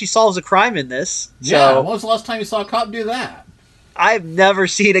done. He actually solves a crime in this. Yeah. When was the last time you saw a cop do that? I've never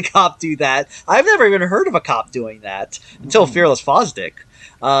seen a cop do that. I've never even heard of a cop doing that until Fearless Fosdick.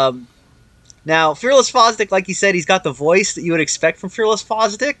 Now, Fearless Fosdick, like you said, he's got the voice that you would expect from Fearless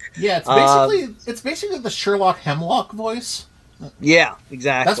Fosdick. Yeah, it's basically the Sherlock Hemlock voice. Yeah,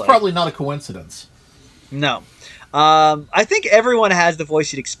 exactly. That's probably not a coincidence. No. I think everyone has the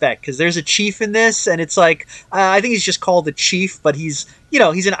voice you'd expect, because there's a chief in this, and it's like, I think he's just called the chief, but he's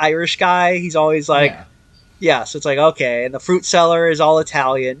an Irish guy. He's always like, so it's like, okay, and the fruit seller is all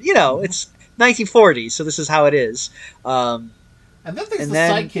Italian. You know, it's 1940s, so this is how it is. And then there's the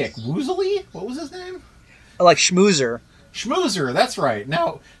sidekick, Woozly? What was his name? Like Schmoozer. Schmoozer, that's right.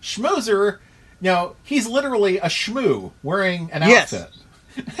 Now, Schmoozer, he's literally a schmoo wearing an outfit.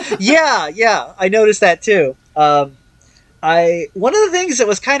 Yeah, I noticed that too. One of the things that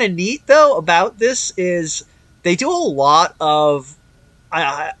was kind of neat though about this is they do a lot of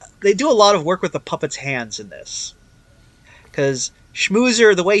work with the puppet's hands in this, because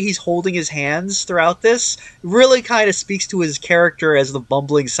Schmoozer, the way he's holding his hands throughout this, really kind of speaks to his character as the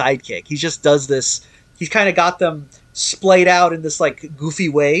bumbling sidekick. He just does this. He's kind of got them splayed out in this like goofy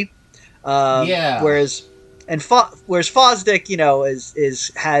way. Whereas Fosdick, he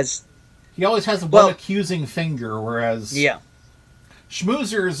always has one accusing finger, whereas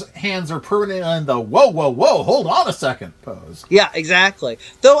Schmoozer's hands are permanently in the whoa, hold on a second pose. Yeah, exactly.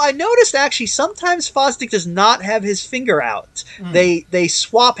 Though I noticed actually sometimes Fosdick does not have his finger out. They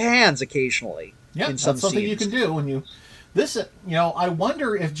swap hands occasionally. Yeah, that's something you can do when you. This, I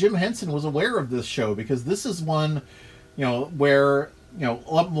wonder if Jim Henson was aware of this show, because this is one, where.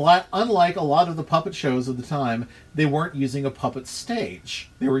 Unlike a lot of the puppet shows of the time, they weren't using a puppet stage.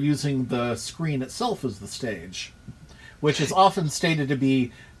 They were using the screen itself as the stage. which is often stated to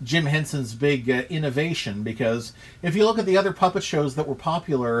be Jim Henson's big innovation, because if you look at the other puppet shows that were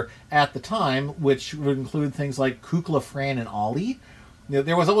popular at the time, which would include things like Kukla, Fran, and Ollie,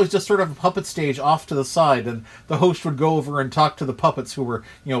 there was always just sort of a puppet stage off to the side, and the host would go over and talk to the puppets who were,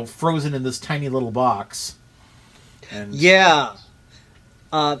 frozen in this tiny little box. And Yeah.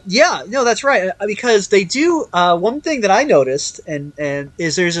 No, that's right. Because they do, one thing that I noticed, and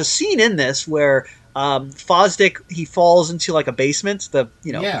is there's a scene in this where Fosdick, he falls into like a basement,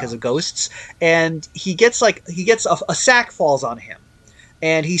 because of ghosts, and he gets a sack falls on him,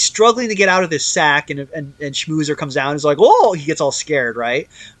 and he's struggling to get out of this sack, and Schmoozer comes down and is like, "Whoa!" He gets all scared, right?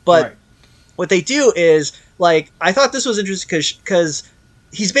 But what they do is, like, I thought this was interesting because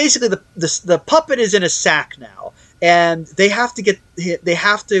he's basically the puppet is in a sack now, and he has to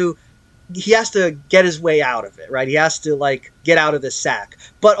get his way out of it, right? He has to, like, get out of this sack.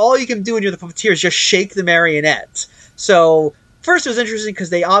 But all you can do when you're the puppeteer is just shake the marionette. So first it was interesting because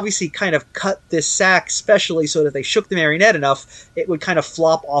they obviously kind of cut this sack specially so that if they shook the marionette enough, it would kind of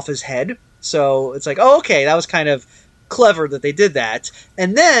flop off his head. So it's like, oh, okay, that was kind of clever that they did that.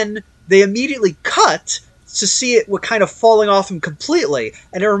 And then they immediately cut to see it kind of falling off him completely.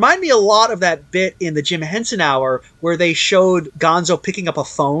 And it reminded me a lot of that bit in the Jim Henson Hour where they showed Gonzo picking up a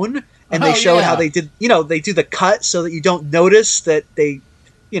phone, and they showed how they did, they do the cut so that you don't notice that they,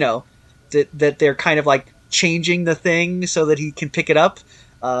 that they're kind of like changing the thing so that he can pick it up.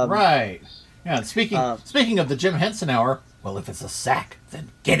 Right. Yeah, and speaking of the Jim Henson Hour, well, if it's a sack, then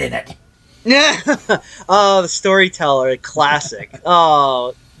get in it. Yeah. Oh, the storyteller, classic.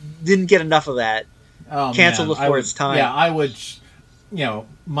 Oh, didn't get enough of that. Oh, Canceled before its time. Yeah, I would.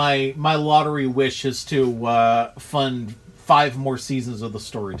 My lottery wish is to fund 5 more seasons of The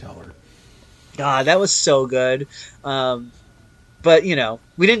Storyteller. God, that was so good. But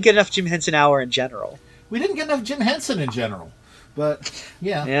we didn't get enough Jim Henson Hour in general. We didn't get enough Jim Henson in general, but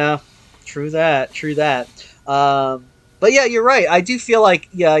yeah. Yeah, true that. But yeah, you're right. I do feel like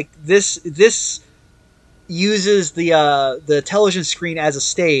this uses the television screen as a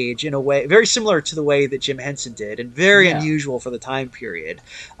stage in a way very similar to the way that Jim Henson did, and very unusual for the time period.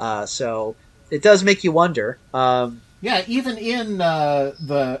 So it does make you wonder. Even in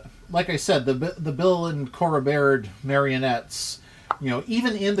like I said, the Bill and Cora Baird marionettes,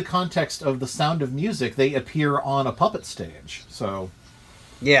 even in the context of The Sound of Music, they appear on a puppet stage. So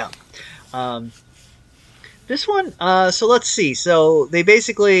yeah. This one, so let's see. So they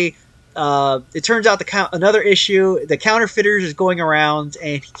basically, it turns out another issue, the counterfeiters is going around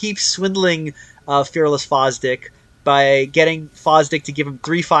and he keeps swindling Fearless Fosdick by getting Fosdick to give him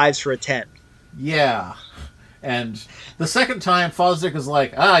 3 5s for a 10. Yeah. And the second time, Fosdick is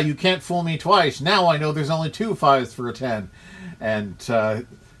like, you can't fool me twice. Now I know there's only 2 5s for a 10. And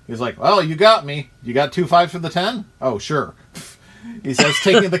he's like, well, you got me. You got 2 5s for the 10? Oh, sure. He says,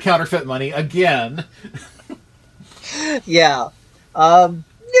 taking the counterfeit money again. Yeah.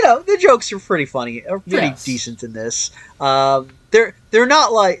 The jokes are pretty funny, or pretty decent in this. They're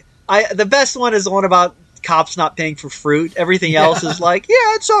not like the best one is the one about cops not paying for fruit. Everything else is like,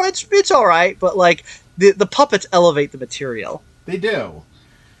 it's all right, but like the puppets elevate the material. They do.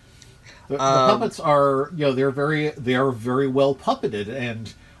 The puppets are, they are very well puppeted,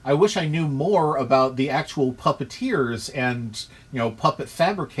 and I wish I knew more about the actual puppeteers and puppet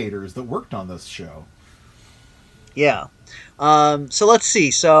fabricators that worked on this show. Yeah. So let's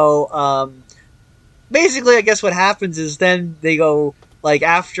see. So basically, I guess what happens is then they go, like,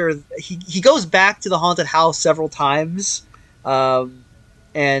 after he goes back to the haunted house several times,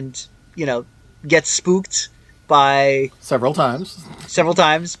 and gets spooked by several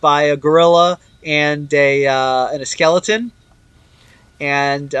times by a gorilla and a skeleton,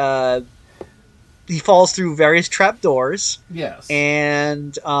 and he falls through various trapdoors. Yes.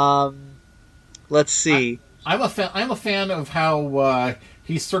 And let's see. I'm a fan of how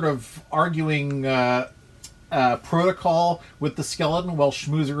he's sort of arguing protocol with the skeleton while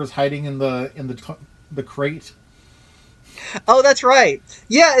Schmoozer is hiding in the crate. Oh, that's right.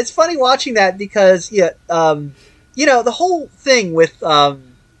 Yeah, it's funny watching that because the whole thing with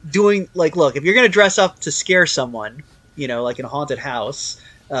doing, like, look, if you're going to dress up to scare someone, like in a haunted house,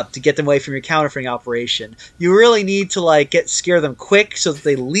 to get them away from your counterfeiting operation, you really need to scare them quick so that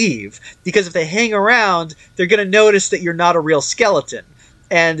they leave, because if they hang around, they're going to notice that you're not a real skeleton.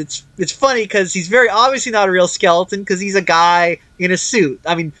 And it's funny because he's very obviously not a real skeleton because he's a guy in a suit.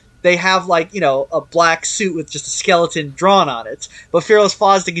 I mean, they have a black suit with just a skeleton drawn on it, but Fearless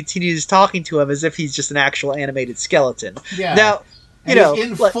Fosdick continues talking to him as if he's just an actual animated skeleton. Yeah. Now, he's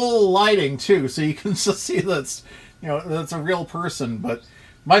in full lighting too, so you can see that's that's a real person. But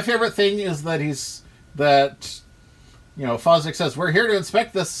my favorite thing is that Fosdick says, "We're here to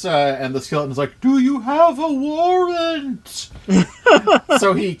inspect this," and the skeleton's like, "Do you have a warrant?"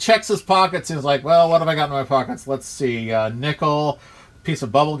 So he checks his pockets and is like, "Well, what have I got in my pockets? Let's see, nickel, piece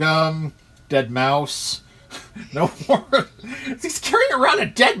of bubble gum, dead mouse." No warrant. He's carrying around a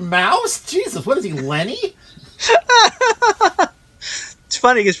dead mouse? Jesus, what is he, Lenny? It's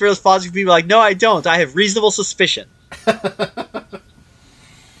funny because Fearless Fosdick would be like, "No, I don't. I have reasonable suspicion."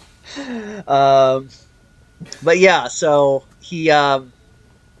 But yeah, so he trying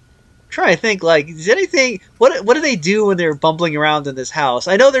to think, like, is anything, what do they do when they're bumbling around in this house?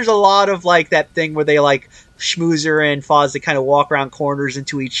 I know there's a lot of like that thing where they like Schmoozer and Fosdick kind of walk around corners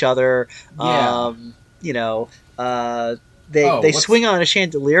into each other. Yeah. They swing on a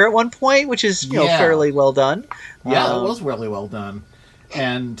chandelier at one point, which is fairly well done. Yeah, that was really well done.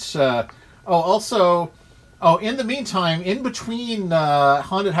 And also, in the meantime, in between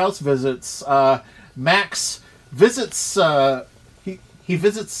haunted house visits, Max visits he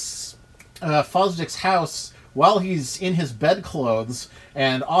visits Fosdick's house while he's in his bedclothes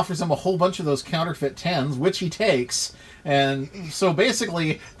and offers him a whole bunch of those counterfeit 10s, which he takes. And so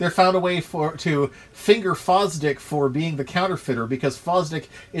basically, they found a way to finger Fosdick for being the counterfeiter because Fosdick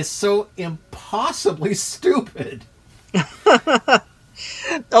is so impossibly stupid.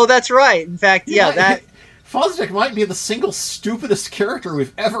 Oh, that's right. In fact, Fosdick might be the single stupidest character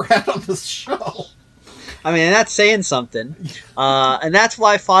we've ever had on this show. I mean, that's saying something. And that's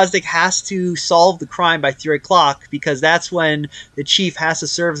why Fosdick has to solve the crime by 3 o'clock, because that's when the chief has to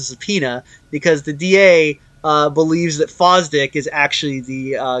serve the subpoena, because the DA believes that Fosdick is actually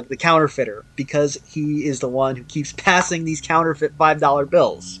the counterfeiter, because he is the one who keeps passing these counterfeit $5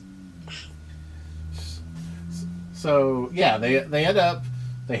 bills. So, yeah,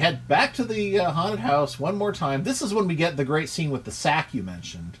 they head back to the haunted house one more time. This is when we get the great scene with the sack you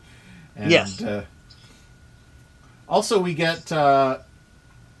mentioned. And, yes. Also, we get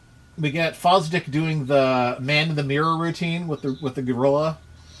Fosdick doing the man in the mirror routine with the gorilla.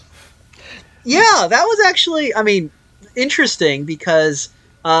 Yeah, that was actually, interesting because,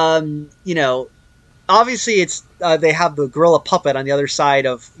 obviously it's they have the gorilla puppet on the other side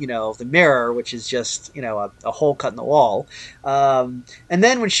of the mirror, which is just a hole cut in the wall. And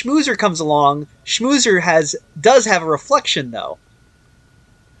then when Schmoozer comes along, Schmoozer does have a reflection though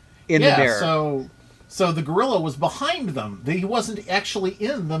in the mirror. So the gorilla was behind them. He wasn't actually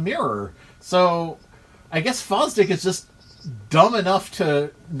in the mirror. So I guess Fosdick is just dumb enough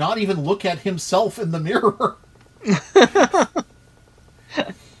to not even look at himself in the mirror.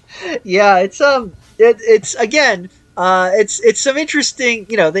 Yeah, it's again, it's some interesting,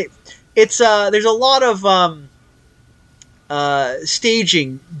 there's a lot of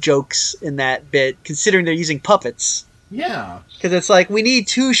staging jokes in that bit, considering they're using puppets. Yeah. Because it's like, we need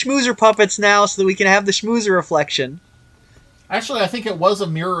 2 Schmoozer puppets now so that we can have the Schmoozer reflection. Actually, I think it was a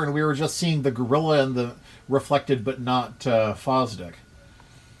mirror and we were just seeing the gorilla and the reflected, but not Fosdick.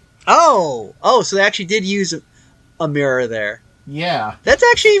 Oh, so they actually did use a mirror there. Yeah. That's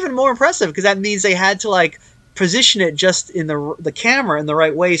actually even more impressive, because that means they had to, like, position it just in the camera in the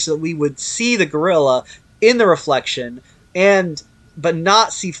right way so that we would see the gorilla in the reflection, but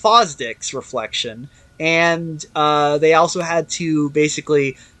not see Fosdick's reflection. And they also had to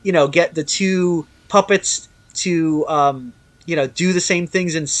basically, get the 2 puppets to, do the same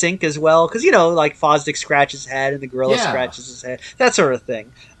things in sync as well. Because, like Fosdick scratches his head and the gorilla scratches his head. That sort of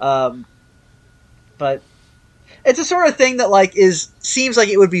thing. But it's a sort of thing that, seems like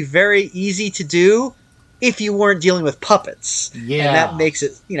it would be very easy to do if you weren't dealing with puppets. Yeah. And that makes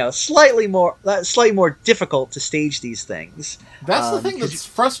it, slightly more difficult to stage these things. That's the thing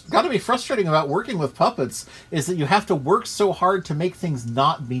that's got to be frustrating about working with puppets, is that you have to work so hard to make things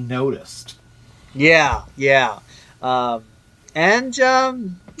not be noticed. Yeah. And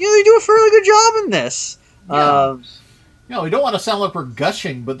they do a fairly good job in this. Yeah. We don't want to sound like we're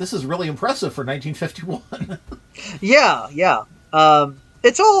gushing, but this is really impressive for 1951. Yeah.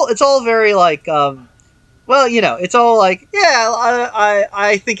 It's all very like, it's all like,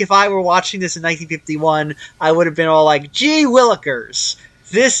 I think if I were watching this in 1951, I would have been all like, gee willikers,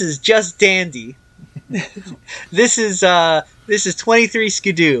 this is just dandy. This is 23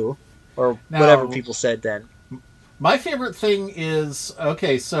 skidoo, or whatever people said then. My favorite thing is, so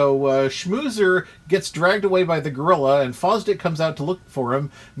Schmoozer gets dragged away by the gorilla, and Fosdick comes out to look for him,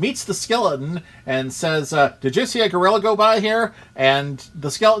 meets the skeleton, and says, did you see a gorilla go by here? And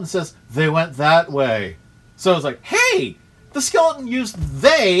the skeleton says, they went that way. So it's like, hey, the skeleton used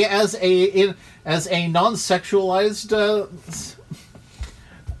they as a non-sexualized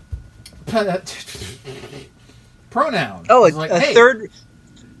pronoun. Oh, it's like,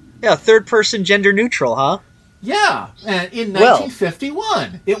 third person gender neutral, huh? Yeah, and in Well,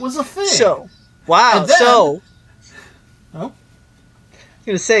 1951, it was a thing. So, wow. And then- So, Oh, I'm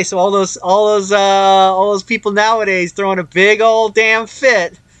gonna say, so all those people nowadays throwing a big old damn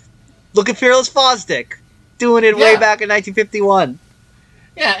fit. Look at Fearless Fosdick doing it way Yeah. back in 1951.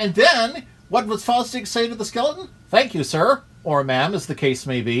 yeah, and then what would Fosdick say to the skeleton? Thank you, sir, or ma'am, as the case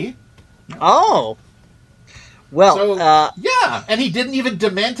may be. Oh, well, So, yeah, and he didn't even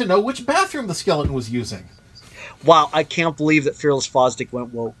demand to know which bathroom the skeleton was using. wow, I can't believe that Fearless Fosdick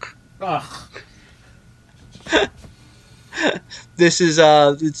went woke. Ugh. This is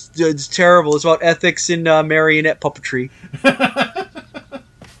it's terrible. It's about ethics in marionette puppetry.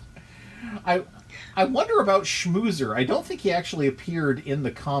 I wonder about Schmoozer. I don't think he actually appeared in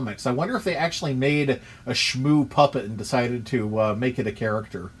the comics. I wonder if they actually made a Shmoo puppet and decided to make it a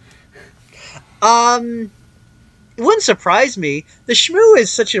character. It wouldn't surprise me. The Shmoo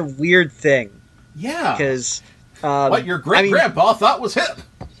is such a weird thing Yeah. because What your great-grandpa thought was hip.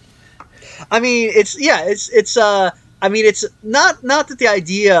 I mean, it's not that the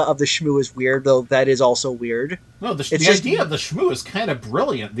idea of the Shmoo is weird, though that is also weird. No, the just- idea of the Shmoo is kind of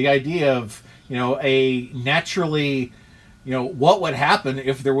brilliant. The idea of, a naturally, what would happen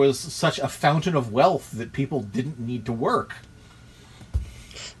if there was such a fountain of wealth that people didn't need to work.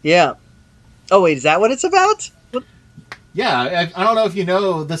 Yeah. Oh wait, is that what it's about? Yeah, I don't know if you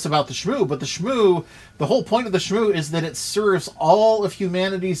know this about the Shmoo, but the whole point of the Shmoo is that it serves all of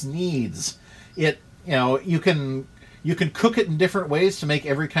humanity's needs. It, you can cook it in different ways to make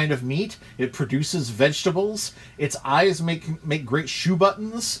every kind of meat. It produces vegetables. Its eyes make great shoe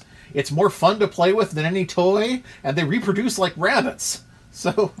buttons. It's more fun to play with than any toy, and they reproduce like rabbits.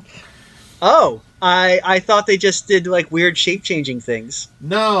 So, Oh, I thought they just did like weird shape changing things.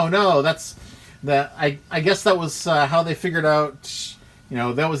 no, that's that. I guess that was how they figured out.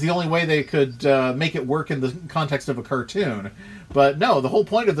 That was the only way they could make it work in the context of a cartoon. But no, the whole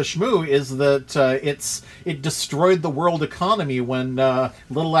point of the Shmoo is that it destroyed the world economy when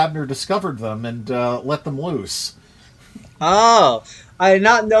Lil Abner discovered them and let them loose. Oh, I did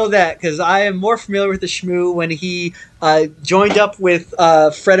not know that because I am more familiar with the Shmoo when he joined up with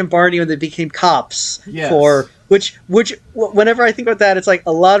Fred and Barney when they became cops. Yes. For which whenever I think about that, it's like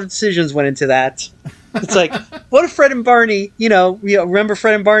a lot of decisions went into that. It's like, what if Fred and Barney, remember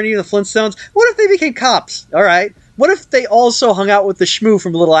Fred and Barney, the Flintstones? What if they became cops? All right. What if they also hung out with the Shmoo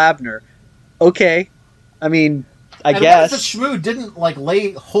from Lil Abner? Okay. I mean, I guess. What if the Shmoo didn't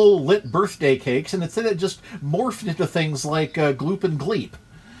lay whole lit birthday cakes, and instead it just morphed into things like Gloop and Gleep?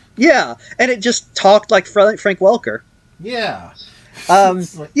 Yeah, and it just talked like Frank Welker. Yeah.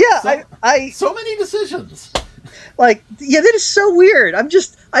 Yeah, So many decisions. that is so weird.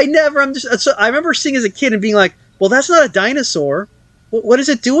 I remember seeing as a kid and being like, well, that's not a dinosaur. What is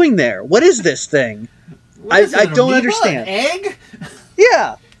it doing there? What is this thing? What is it, I an don't amoeba? understand. An egg?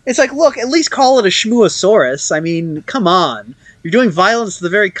 Yeah. It's like, look, at least call it a Shmoosaurus. I mean, come on. You're doing violence to the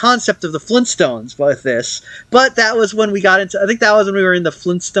very concept of the Flintstones with this. But that was when we got into, I think that was when we were in the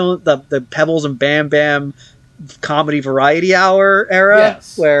Flintstone, the Pebbles and Bam Bam comedy variety hour era.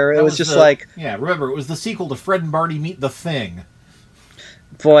 Yes. Where it That was just Yeah, remember, it was the sequel to Fred and Barney Meet the Thing.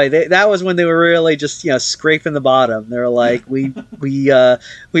 boy, that was when they were really just scraping the bottom. They were like,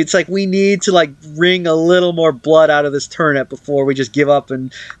 it's like we need to wring a little more blood out of this turnip before we just give up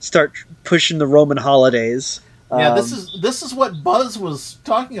and start pushing the Roman holidays. Yeah, this is what Buzz was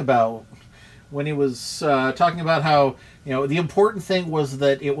talking about when he was talking about how the important thing was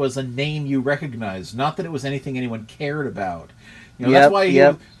that it was a name you recognized, not that it was anything anyone cared about. That's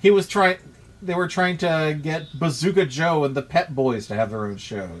why he was trying. They were trying to get Bazooka Joe and the Pet Boys to have their own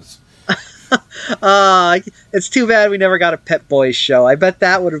shows. It's too bad we never got a Pet Boys show. I bet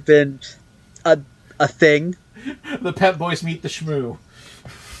that would have been a thing. The Pet Boys meet the Shmoo.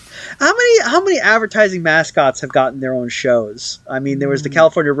 How many advertising mascots have gotten their own shows? I mean, there was the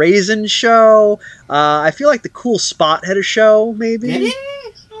California Raisin show. I feel like the Cool Spot had a show, maybe. Did he?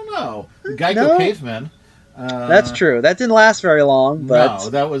 I don't know. Geico No? Caveman. That's true. That didn't last very long, but No,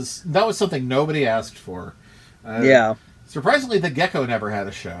 that was something nobody asked for. yeah. Surprisingly, the Gecko never had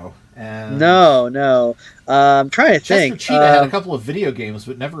a show. And No. I'm trying to Chester think. Cheetah had a couple of video games,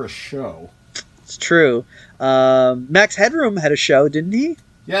 but never a show. It's true. Max Headroom had a show, didn't he?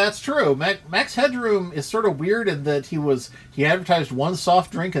 Yeah, that's true. Max Headroom is sort of weird in that he advertised one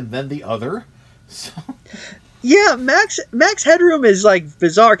soft drink and then the other. So Yeah, Max Headroom is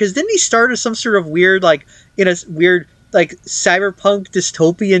bizarre because didn't he start as some sort of weird in a weird cyberpunk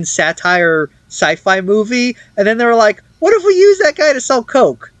dystopian satire sci-fi movie, and then they were like, what if we use that guy to sell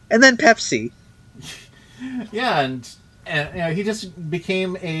Coke and then Pepsi? yeah, and he just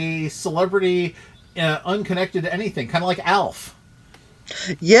became a celebrity unconnected to anything, kind of like Alf.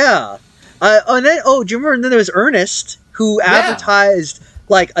 Yeah. And then, do you remember? And then there was Ernest, who advertised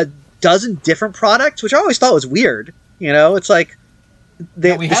like a dozen different products, which I always thought was weird. You know, it's like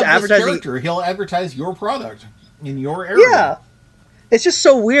We have this character. He'll advertise your product in your area. Yeah, it's just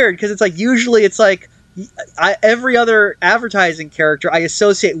so weird because it's like usually it's like every other advertising character I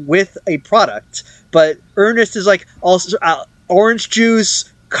associate with a product, but Ernest is like also orange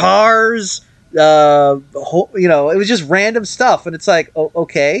juice, cars. You know, it was just random stuff, and it's like,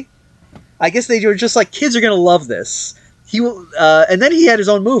 okay, I guess they were just like, kids are gonna love this. And then he had his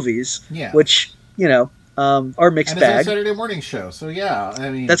own movies, which are mixed and bag. his own Saturday morning show. So yeah, I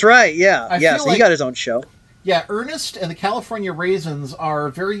mean, that's right. Yeah, so like, he got his own show. Yeah, Ernest and the California Raisins are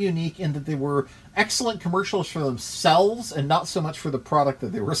very unique in that they were excellent commercials for themselves and not so much for the product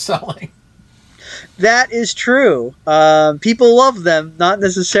that they were selling. That is true. People love them, not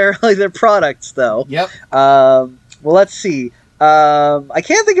necessarily their products, though. Yep. Well, let's see. I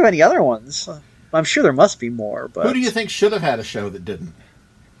can't think of any other ones. I'm sure there must be more. But who do you think should have had a show that didn't?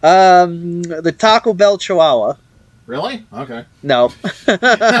 The Taco Bell Chihuahua. Really? Okay. No.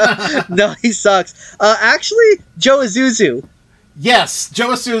 No, he sucks. Actually, Joe Isuzu. Yes, Joe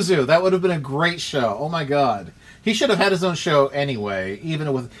Isuzu. That would have been a great show. Oh my God. He should have had his own show anyway,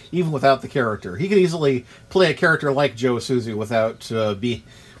 even without the character. He could easily play a character like Joe Isuzu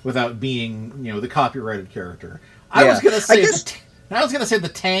without being, the copyrighted character. I was gonna say the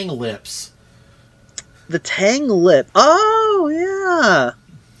Tang Lips. The Tang Lip. Oh yeah.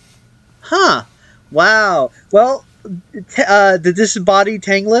 Huh. Wow. Well, the disembodied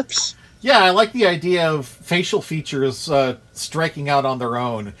Tang Lips. Yeah, I like the idea of facial features striking out on their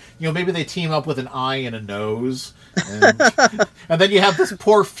own. Maybe they team up with an eye and a nose. And then you have this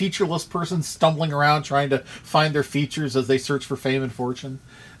poor featureless person stumbling around trying to find their features as they search for fame and fortune.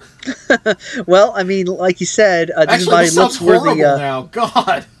 Well, I mean, like you said, actually, this sounds horrible now.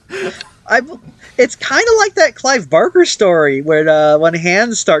 God. It's kind of like that Clive Barker story where when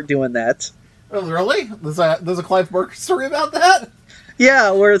hands start doing that. Oh, really? There's a Clive Barker story about that?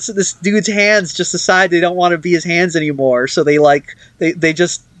 Yeah, where it's this dude's hands just decide they don't want to be his hands anymore, so they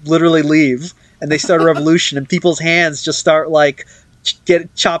just literally leave, and they start a revolution, and people's hands just start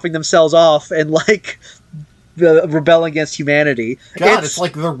chopping themselves off and rebel against humanity. God, it's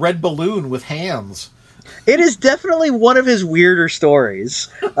like the red balloon with hands. It is definitely one of his weirder stories.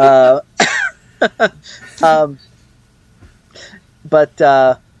 Also,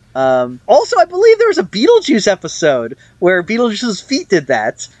 I believe there was a Beetlejuice episode where Beetlejuice's feet did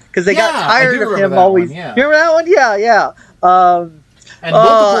that because they got tired of him always. One, yeah. You remember that one? Yeah. And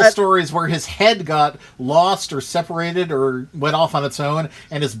multiple stories where his head got lost or separated or went off on its own,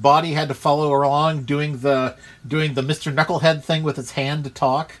 and his body had to follow along doing the Mr. Knucklehead thing with its hand to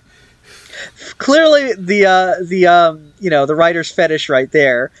talk. Clearly, the writer's fetish right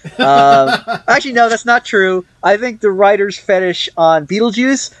there. Actually, no, that's not true. I think the writer's fetish on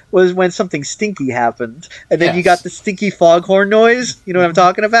Beetlejuice was when something stinky happened, and then you got the stinky foghorn noise. You know what I'm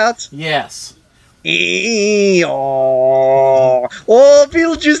talking about? Yes. Oh,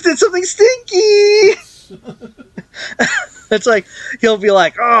 Beetlejuice did something stinky. It's like he'll be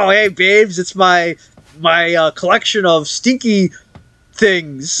like, "Oh, hey, babes, it's my collection of stinky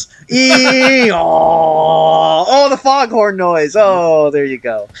things." Oh, the foghorn noise. Oh, there you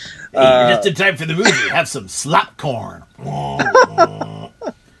go. Hey, you're just in time for the movie. Have some slop corn. Oh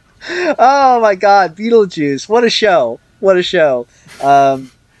my God, Beetlejuice! What a show! What a show!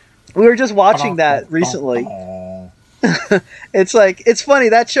 We were just watching that recently. It's funny.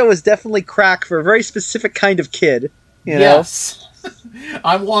 That show is definitely crack for a very specific kind of kid. You know? Yes,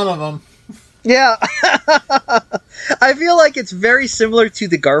 I'm one of them. Yeah. I feel like it's very similar to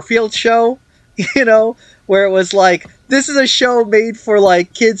the Garfield show, where it was like, this is a show made for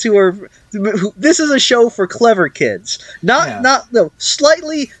kids this is a show for clever kids.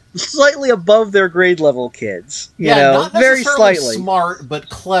 Slightly above their grade level kids. Not very slightly smart, but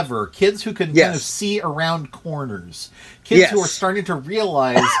clever. Kids who can kind of see around corners. Kids who are starting to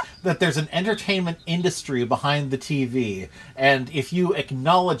realize that there's an entertainment industry behind the TV. And if you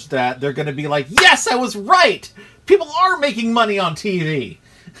acknowledge that, they're going to be like, yes, I was right! People are making money on TV!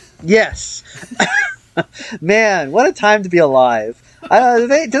 Yes. Man, what a time to be alive. Do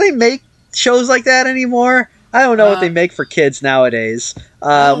they make shows like that anymore? I don't know what they make for kids nowadays.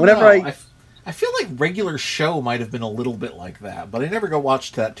 I feel like regular show might have been a little bit like that, but I never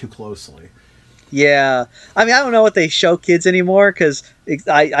watched that too closely. Yeah. I mean, I don't know what they show kids anymore because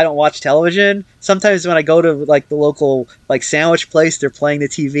I don't watch television. Sometimes when I go to the local sandwich place, they're playing the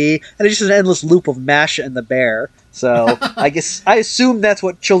TV, and it's just an endless loop of Masha and the Bear. So I assume that's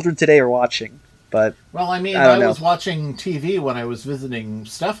what children today are watching. But Well, I mean, I don't know. was watching TV when I was visiting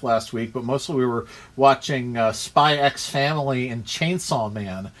Steph last week, but mostly we were watching Spy X Family and Chainsaw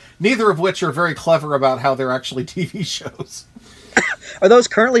Man, neither of which are very clever about how they're actually TV shows. Are those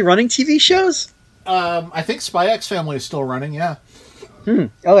currently running TV shows? I think Spy X Family is still running, yeah.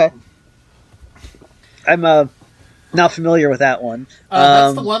 Okay. I'm not familiar with that one.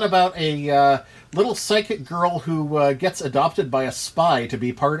 That's the one about a little psychic girl who gets adopted by a spy to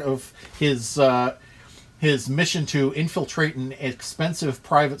be part of his mission to infiltrate an expensive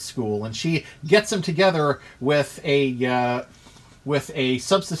private school, and she gets him together with a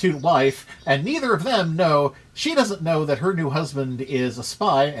substitute wife, and neither of them know. She doesn't know that her new husband is a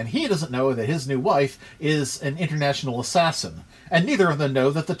spy, and he doesn't know that his new wife is an international assassin, and neither of them know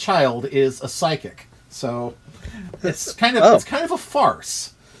that the child is a psychic. So it's kind of a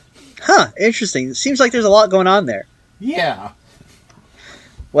farce. Huh, interesting. It seems like there's a lot going on there. Yeah.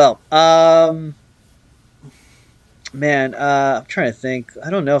 Well, man, I'm trying to think. I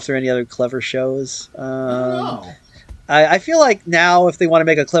don't know if there are any other clever shows. No. I feel like now if they want to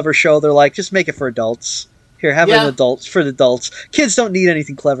make a clever show, they're like, just make it for adults. Here, have an adults for the adults. Kids don't need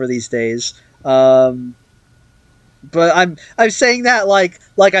anything clever these days. But I'm saying that like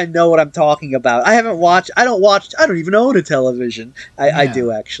I know what I'm talking about. I don't even own a television. I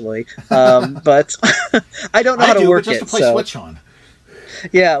do actually. But I don't know how to work it. Just to play Switch on.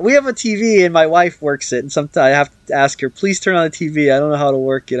 Yeah, we have a TV and my wife works it, and sometimes I have to ask her, please turn on the TV. I don't know how to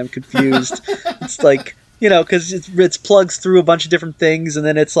work it. I'm confused. It's like, because it's plugs through a bunch of different things, and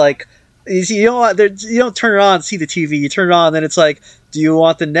then it's like, you don't turn it on and see the TV. You turn it on, and then it's like, do you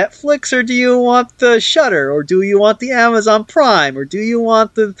want the Netflix, or do you want the Shudder, or do you want the Amazon Prime, or do you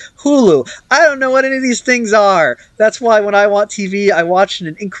want the Hulu? I don't know what any of these things are. That's why when I want TV, I watch it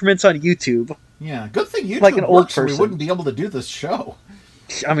in increments on YouTube. Yeah, good thing YouTube like an old works, or we wouldn't be able to do this show.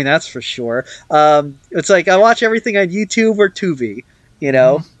 I mean, that's for sure. It's like I watch everything on YouTube or Tubi,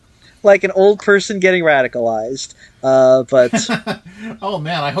 like an old person getting radicalized. But oh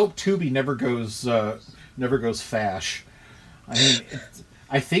man, I hope Tubi never goes fash. I mean,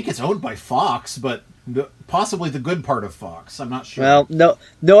 I think it's owned by Fox, but possibly the good part of Fox. I'm not sure. Well,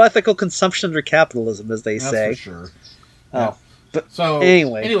 no ethical consumption under capitalism, as they say. That's for sure. Oh, but so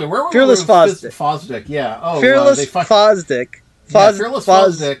anyway, where were Fearless Fosdick. Fosdick, yeah. Oh, Fearless Fosdick. Fearless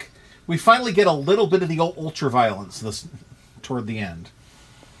Fosdick. We finally get a little bit of the ultra violence toward the end.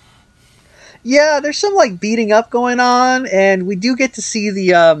 Yeah, there's some like beating up going on, and we do get to see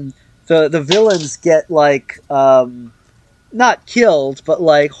the villains get like not killed, but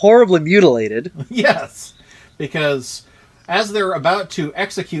like horribly mutilated. Yes, because as they're about to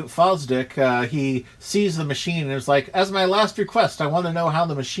execute Fosdick, he sees the machine and is like, as my last request, I want to know how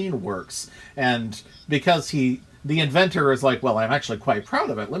the machine works. And because the inventor is like, well, I'm actually quite proud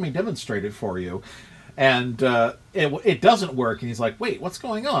of it. Let me demonstrate it for you. And it doesn't work. And he's like, wait, what's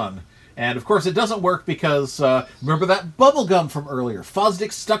going on? And, of course, it doesn't work because, remember that bubble gum from earlier?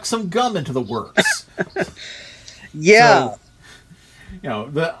 Fosdick stuck some gum into the works. Yeah.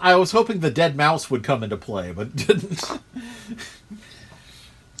 So, I was hoping the dead mouse would come into play, but it didn't.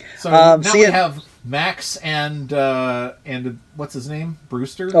 So now we have Max and what's his name?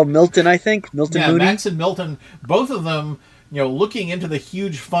 Brewster? Oh, Milton, I think. Milton Mooney. Max and Milton, both of them, looking into the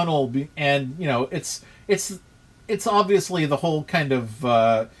huge funnel, and, it's obviously the whole kind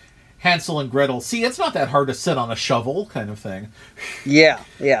of Hansel and Gretel. See, it's not that hard to sit on a shovel kind of thing. Yeah.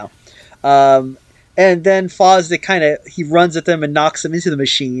 And then Fosdick he runs at them and knocks them into the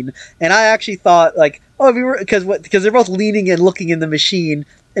machine. And I actually thought, like, because they're both leaning and looking in the machine,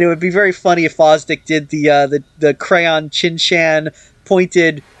 and it would be very funny if Fosdick did the crayon chin-chan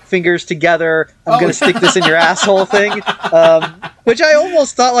pointed fingers together, I'm going to stick this in your asshole thing. Which I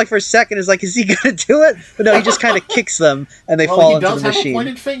almost thought, like, for a second, is like, is he going to do it? But no, he just kind of kicks them, and they fall into the machine. He does have a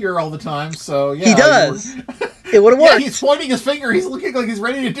pointed finger all the time, so yeah. He does. It would have worked. Yeah, he's pointing his finger. He's looking like he's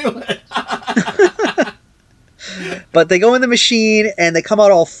ready to do it. But they go in the machine, and they come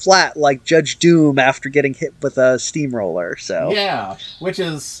out all flat, like Judge Doom after getting hit with a steamroller. So yeah, which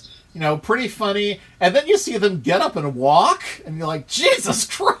is, pretty funny. And then you see them get up and walk, and you're like, Jesus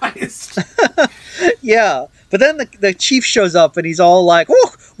Christ! Yeah. But then the chief shows up, and he's all like,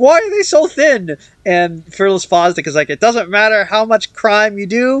 "Oh, why are they so thin?" And Fearless Fosdick is like, "It doesn't matter how much crime you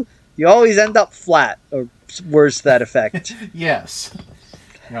do, you always end up flat," or words to that effect. Yes.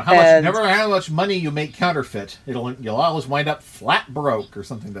 No matter how much money you make counterfeit, you'll always wind up flat broke, or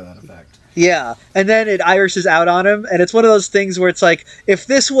something to that effect. Yeah, and then it irises out on him, and it's one of those things where it's like, if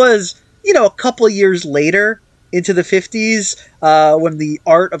this was, a couple of years later, into the 50s, when the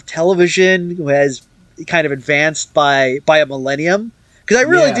art of television has kind of advanced by a millennium, Because I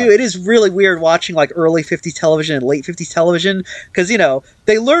really Yeah. do. It is really weird watching like early 50s television and late 50s television. Because,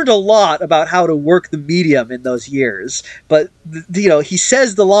 they learned a lot about how to work the medium in those years. But, he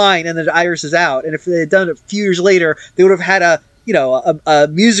says the line and then it irises out. And if they had done it a few years later, they would have had a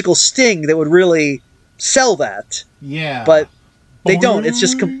musical sting that would really sell that. Yeah. But they don't. It's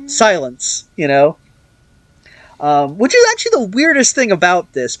just silence, Which is actually the weirdest thing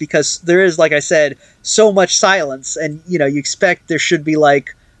about this, because there is, like I said, so much silence, and you expect there should be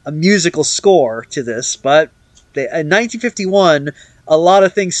like a musical score to this, but in 1951, a lot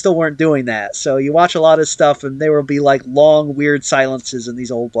of things still weren't doing that. So you watch a lot of stuff, and there will be like long, weird silences in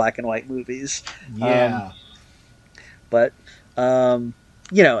these old black and white movies. Yeah. And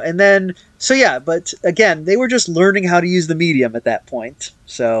then but again, they were just learning how to use the medium at that point.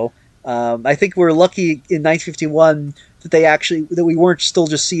 So. I think we're lucky in 1951 that we weren't still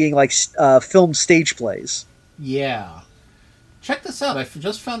just seeing like film stage plays. Yeah. Check this out. I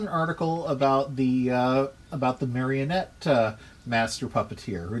just found an article about the marionette master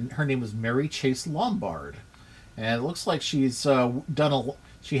puppeteer. Her name is Mary Chase Lombard, and it looks like she's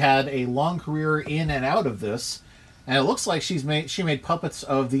she had a long career in and out of this, and it looks like she made puppets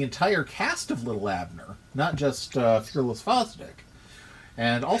of the entire cast of Lil Abner, not just Fearless Fosdick.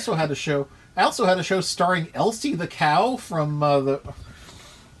 And also had a show. I also had a show starring Elsie the cow from the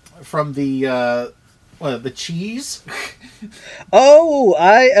cheese. Oh,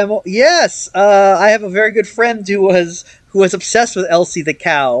 I am. Yes, I have a very good friend who was obsessed with Elsie the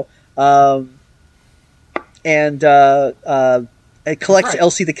cow, and collects Right.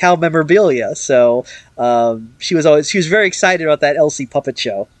 Elsie the cow memorabilia. So she was very excited about that Elsie puppet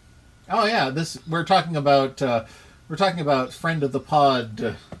show. Oh yeah, we're talking about friend of the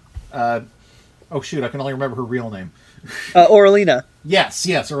pod. Oh shoot, I can only remember her real name. Orlina. Yes,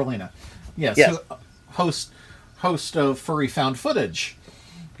 Erlina. Yes, Yes. Host of Furry Found Footage.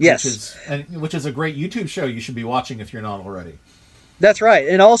 Yes, which is a great YouTube show you should be watching if you're not already. that's right.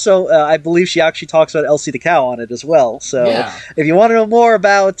 And also, I believe she actually talks about Elsie the cow on it as well. So Yeah. if you want to know more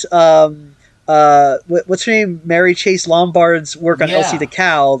about what's her name, Mary Chase Lombard's work on Yeah. Elsie the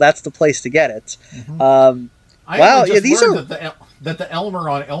cow, that's the place to get it. I Wow, only just these learned that the Elmer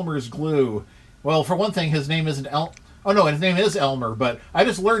on Elmer's Glue. Well, for one thing, his name isn't Oh no, his name is Elmer, but I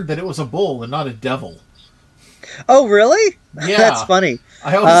just learned that it was a bull and not a devil. Oh, really? Yeah. That's funny.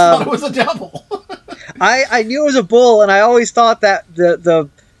 I always thought it was a devil. I knew it was a bull, and I always thought that that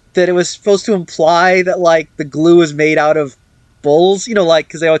it was supposed to imply that like the glue was made out of bulls,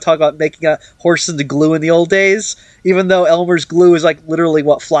 because they always talk about making a horse into glue in the old days. Even though Elmer's glue is like literally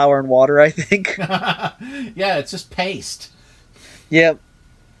flour and water, I think. Yeah, it's just paste. Yep.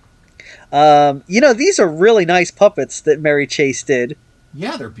 These are really nice puppets that Mary Chase did.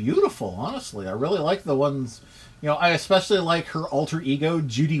 Yeah, they're beautiful, honestly. I really like the ones, I especially like her alter ego,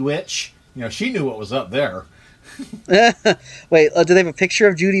 Judy Witch. She knew what was up there. Wait, do they have a picture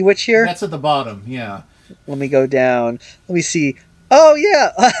of Judy Witch here? That's at the bottom, yeah. Let me go down. Let me see. Oh,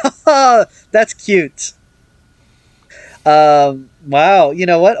 yeah. That's cute. Wow. You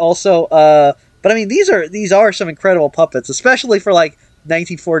know what? Also, but I mean, these are some incredible puppets, especially for like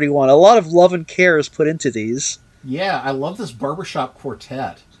 1941. A lot of love and care is put into these. Yeah, I love this barbershop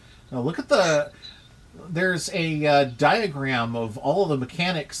quartet. Now look at there's a diagram of all of the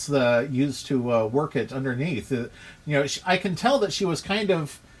mechanics used to work it underneath. I can tell that she was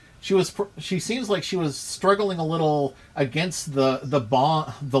she seems like she was struggling a little against the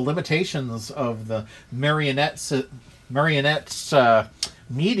limitations of the marionette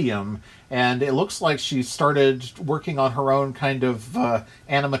medium, and it looks like she started working on her own kind of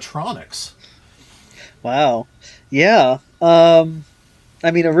animatronics. Wow. Yeah. I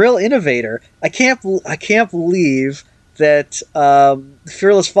mean, a real innovator. I can't believe that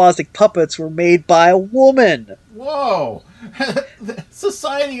Fearless Fosdick puppets were made by a woman. Whoa!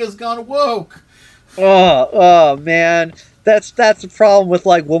 Society has gone woke. Oh man, that's the problem with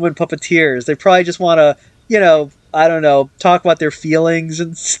like woman puppeteers. They probably just want to, I don't know, talk about their feelings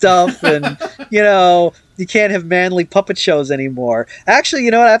and stuff, and you can't have manly puppet shows anymore. Actually,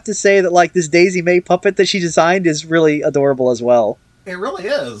 you know what, I have to say that like this Daisy May puppet that she designed is really adorable as well. It really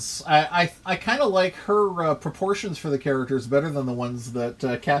is. I kind of like her proportions for the characters better than the ones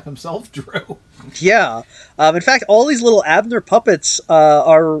that Capp himself drew. Yeah. In fact, all these little Abner puppets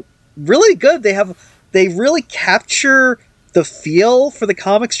are really good. They really capture the feel for the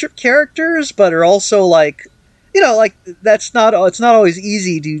comic strip characters, but are also like, it's not always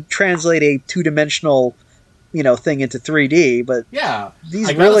easy to translate a two-dimensional, thing into 3D, but yeah,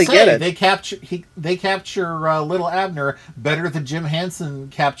 these really get it. They capture Lil Abner better than Jim Henson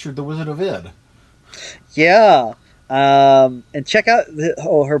captured the Wizard of Id. Yeah. And check out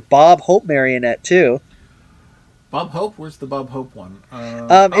her Bob Hope marionette too. Bob Hope? Where's the Bob Hope one?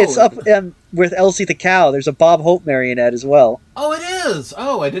 It's up with Elsie the cow. There's a Bob Hope marionette as well. Oh, it is.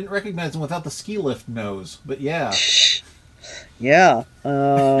 Oh, I didn't recognize him without the ski lift nose, but yeah. Yeah.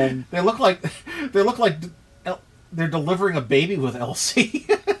 They look like they're delivering a baby with Elsie.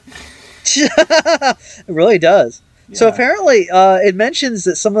 It really does. Yeah. So apparently, it mentions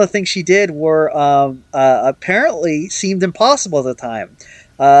that some of the things she did were apparently seemed impossible at the time.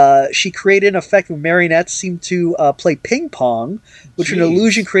 She created an effect where marionettes seemed to play ping pong, which was an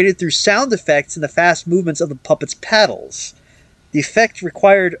illusion created through sound effects and the fast movements of the puppet's paddles. The effect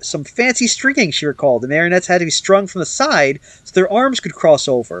required some fancy stringing, she recalled. The marionettes had to be strung from the side so their arms could cross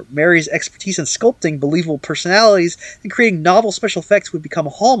over. Mary's expertise in sculpting believable personalities and creating novel special effects would become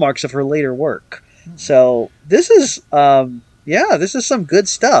hallmarks of her later work. So this is, this is some good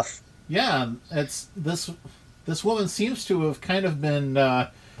stuff. Yeah, it's this woman seems to have kind of been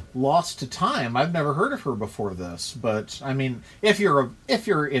lost to time. I've never heard of her before this, but I mean, if you're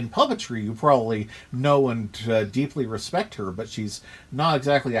in puppetry, you probably know and deeply respect her. But she's not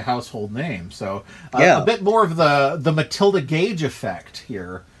exactly a household name, so a bit more of the Matilda Gage effect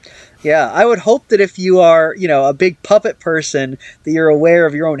here. Yeah, I would hope that if you are, a big puppet person, that you're aware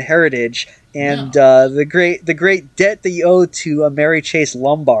of your own heritage and the great debt that you owe to Mary Chase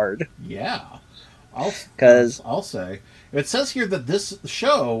Lombard. Yeah, I'll say. It says here that this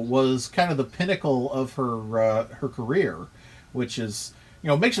show was kind of the pinnacle of her career, which is,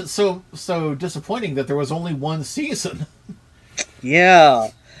 makes it so disappointing that there was only one season. Yeah.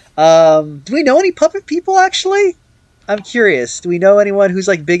 Do we know any puppet people, actually? I'm curious. Do we know anyone who's,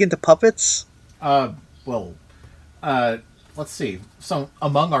 big into puppets? Let's see. So,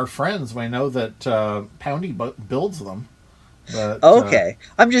 among our friends, we know that Poundy builds them. But, okay.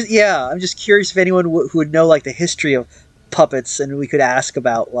 I'm just curious if anyone who would know, the history of puppets, and we could ask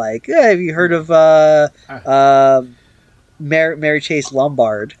about have you heard of Mary Chase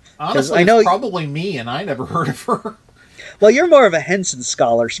Lombard? Honestly, I know it's probably me, and I never heard of her. Well, you're more of a Henson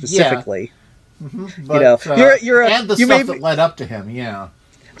scholar specifically. Yeah. Mm-hmm. But, you're and the stuff that led up to him. Yeah, I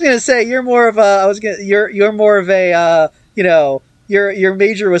was gonna say you're more of a. You're more of a. Your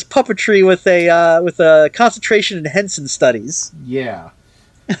major was puppetry with a concentration in Henson studies. Yeah.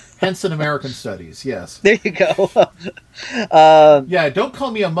 Henson American Studies, yes. There you go. Don't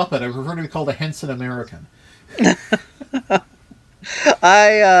call me a Muppet. I prefer to be called a Henson American.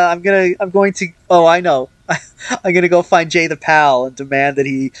 I'm going to go find Jay the Pal and demand that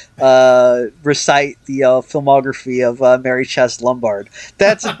he recite the filmography of Mary Chest Lombard.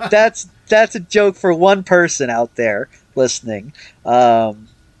 That's a joke for one person out there listening. Anyway,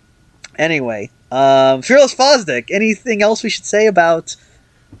 Fearless Fosdick. Anything else we should say about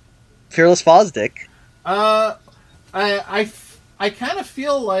Fearless Fosdick? I kind of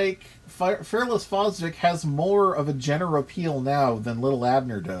feel like Fearless Fosdick has more of a general appeal now than Lil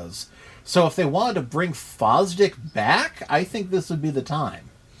Abner does. So if they wanted to bring Fosdick back, I think this would be the time.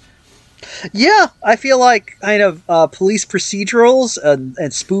 Yeah, I feel like kind of police procedurals and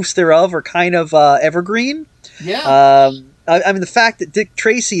spoofs thereof are kind of evergreen. Yeah. I mean, the fact that Dick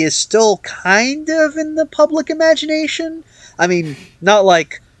Tracy is still kind of in the public imagination. I mean, he's not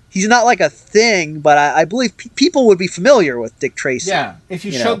like a thing, but I believe people would be familiar with Dick Tracy. Yeah, if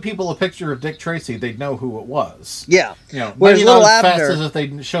you showed people a picture of Dick Tracy, they'd know who it was. Yeah. Whereas Lil Abner,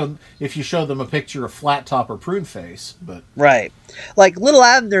 if you showed them a picture of Flat Top or Prune Face, but right. Lil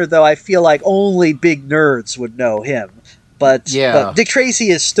Abner, though, I feel like only big nerds would know him. But Dick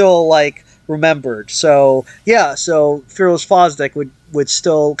Tracy is still remembered. So Fearless Fosdick would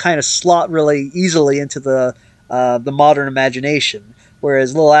still kind of slot really easily into the modern imagination.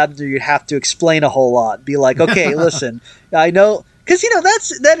 Whereas Lil Abner, you'd have to explain a whole lot. Be like, okay, listen, I know, because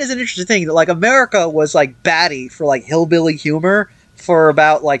that is an interesting thing. That America was batty for hillbilly humor for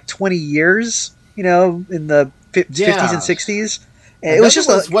about 20 years. In the 50s and 60s. And it was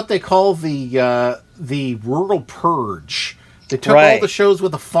just what they call the rural purge. They took all the shows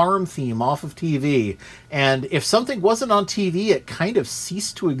with a farm theme off of TV, and if something wasn't on TV, it kind of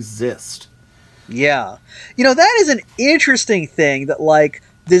ceased to exist. Yeah. That is an interesting thing that,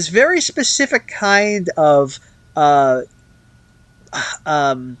 this very specific kind of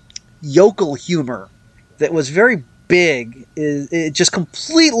yokel humor that was very big, it just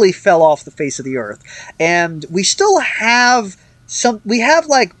completely fell off the face of the earth. And we still have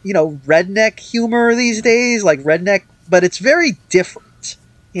redneck humor these days, redneck, but it's very different,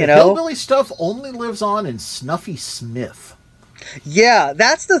 The hillbilly stuff only lives on in Snuffy Smith. Yeah,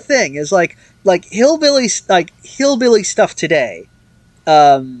 that's the thing. Is hillbilly stuff today.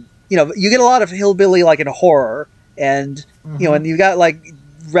 You get a lot of hillbilly in horror and and you got like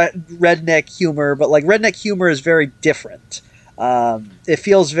redneck humor, but like redneck humor is very different. It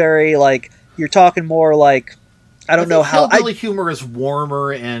feels very like you're talking more like I don't know how hillbilly humor is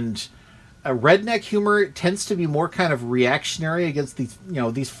warmer, and redneck humor tends to be more kind of reactionary against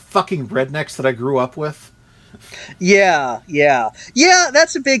these fucking rednecks that I grew up with. Yeah.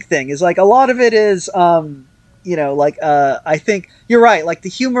 That's a big thing. Is like a lot of it is, I think you're right. Like the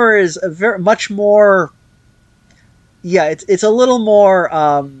humor is a very much more. Yeah, it's a little more.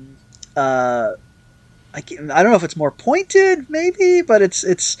 I don't know if it's more pointed, maybe, but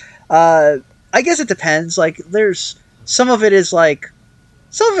it's. I guess it depends. Like there's some of it is like.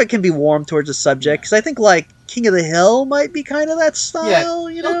 Some of it can be warm towards the subject, because I think, like, King of the Hill might be kind of that style,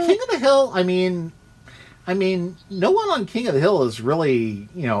 you know? King of the Hill, I mean, no one on King of the Hill is really,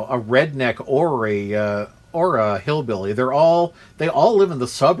 a redneck or a hillbilly. They all live in the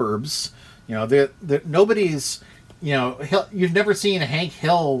suburbs. Nobody's, you've never seen Hank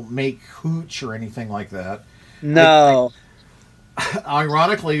Hill make hooch or anything like that. No.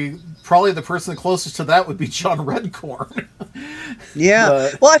 Ironically, probably the person closest to that would be John Redcorn. Yeah.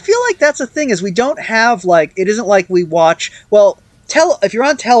 Well, I feel like that's the thing is we don't have like it isn't like we watch. Well, if you're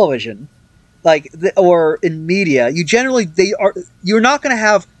on television, like or in media, you're not going to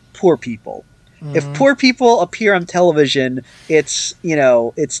have poor people. Mm-hmm. If poor people appear on television, it's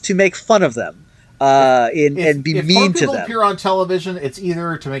to make fun of them. And be mean to them. If people appear on television, it's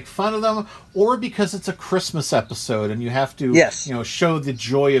either to make fun of them or because it's a Christmas episode and you have to, show the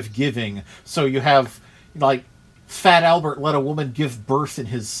joy of giving. So you have, like, Fat Albert let a woman give birth in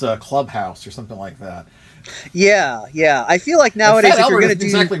his clubhouse or something like that. Yeah. I feel like nowadays, if you're going to do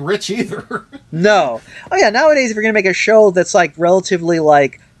exactly rich either. No. Oh yeah. Nowadays, if you're going to make a show that's like relatively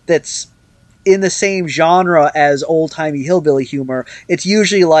like that's in the same genre as old timey hillbilly humor, it's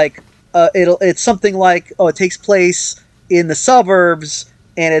usually like. It's something like, it takes place in the suburbs,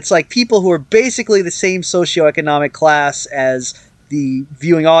 and it's like people who are basically the same socioeconomic class as the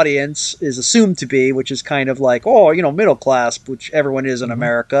viewing audience is assumed to be, which is kind of like, middle class, which everyone is in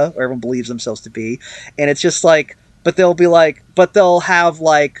America, or everyone believes themselves to be. And it's just like, but they'll have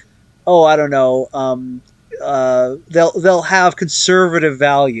like, I don't know, they'll have conservative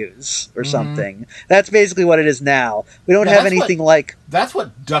valuage or something. That's basically what it is now. We don't have anything like. That's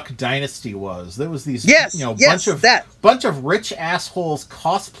what Duck Dynasty was. There was these bunch of rich assholes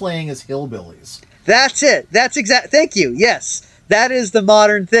cosplaying as hillbillies. That's it. That's exact. Thank you. Yes, that is the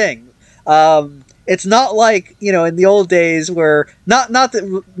modern thing. It's not like in the old days where not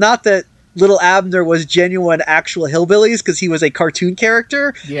that Lil Abner was genuine actual hillbillies because he was a cartoon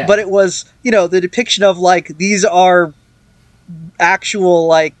character, but it was, the depiction of like, these are actual,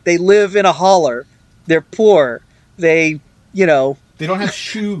 like, they live in a holler, they're poor, they don't have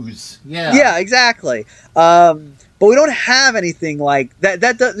shoes. Yeah, exactly. But we don't have anything like that.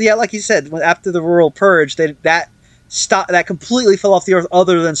 Like you said, after the rural purge, that completely fell off the earth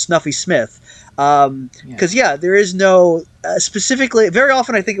other than Snuffy Smith. Because there is no specifically. Very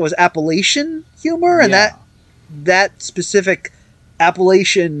often, I think it was Appalachian humor, and that specific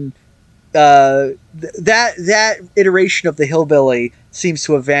Appalachian that iteration of the hillbilly seems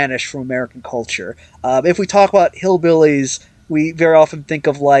to have vanished from American culture. If we talk about hillbillies, we very often think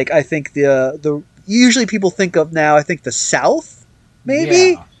of like I think the usually people think of now. I think the South,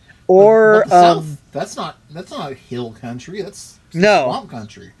 maybe, or but the South. That's not hill country. That's swamp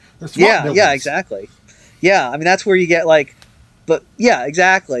country. Yeah, exactly. Yeah, I mean that's where you get like, but yeah,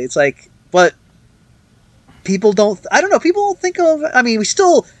 exactly. It's like, but people don't. I don't know. People don't think of. I mean,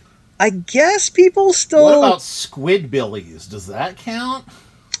 I guess people still. What about Squidbillies? Does that count?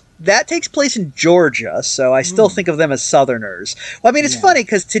 That takes place in Georgia, so I still think of them as Southerners. Well, I mean, it's funny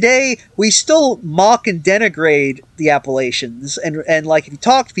because today we still mock and denigrate the Appalachians, and like if you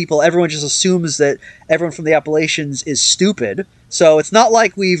talk to people, everyone just assumes that everyone from the Appalachians is stupid. So it's not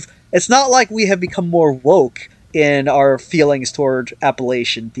like we have become more woke in our feelings toward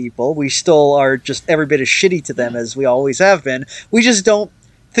Appalachian people. We still are just every bit as shitty to them as we always have been. We just don't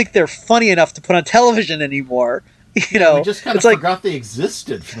think they're funny enough to put on television anymore. We just kind of forgot they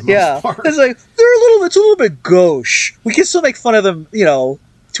existed for the most part. It's like it's a little bit gauche. We can still make fun of them,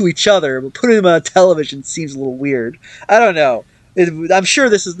 to each other, but putting them on television seems a little weird. I don't know. I'm sure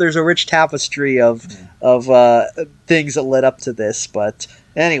there's a rich tapestry of things that led up to this, but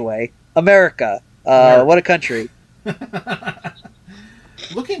anyway, America. What a country.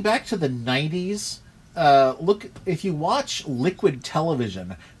 Looking back to the 90s, if you watch Liquid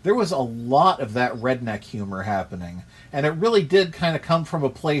Television, there was a lot of that redneck humor happening, and it really did kind of come from a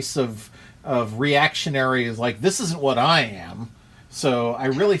place of reactionary, like, this isn't what I am. So I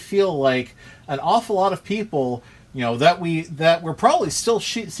really feel like an awful lot of people that we're probably still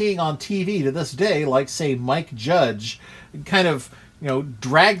seeing on TV to this day, like say Mike Judge, kind of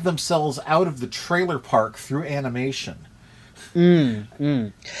drag themselves out of the trailer park through animation. Because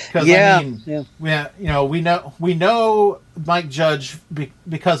we know Mike Judge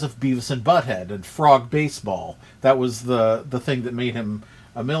because of Beavis and Butthead and Frog Baseball. That was the thing that made him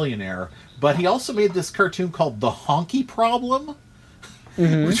a millionaire. But he also made this cartoon called The Honky Problem.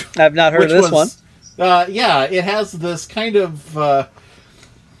 I've not heard of this one. It has this kind of low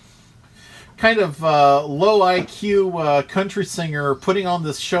IQ country singer putting on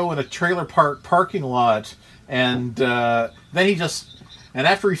this show in a trailer park parking lot, and then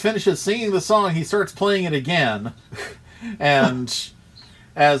after he finishes singing the song, he starts playing it again, and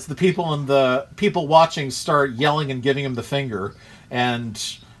as the people watching start yelling and giving him the finger,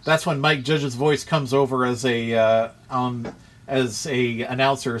 and that's when Mike Judge's voice comes over as a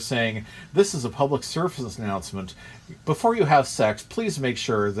announcer saying, "This is a public service announcement. Before you have sex, please make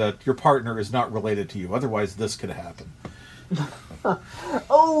sure that your partner is not related to you. Otherwise, this could happen."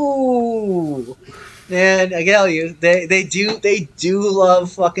 Oh, and I tell you, they do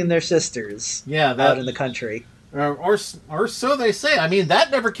love fucking their sisters. Yeah, out in the country, or so they say. I mean,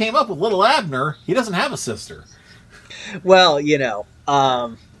 that never came up with Lil Abner. He doesn't have a sister. Well, yeah,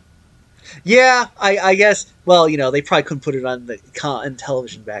 I guess. Well, they probably couldn't put it on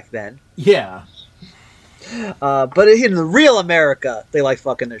television back then. Yeah. But in the real America, they like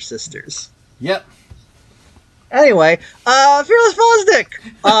fucking their sisters. Yep. Anyway, Fearless Fosdick.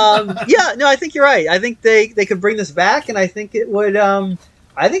 I think you're right. I think they could bring this back, and I think it would. I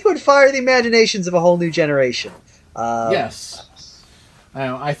think it would fire the imaginations of a whole new generation. Yes.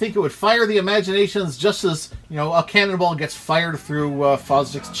 I think it would fire the imaginations just as a cannonball gets fired through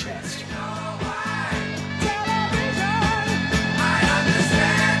Fosdick's chest.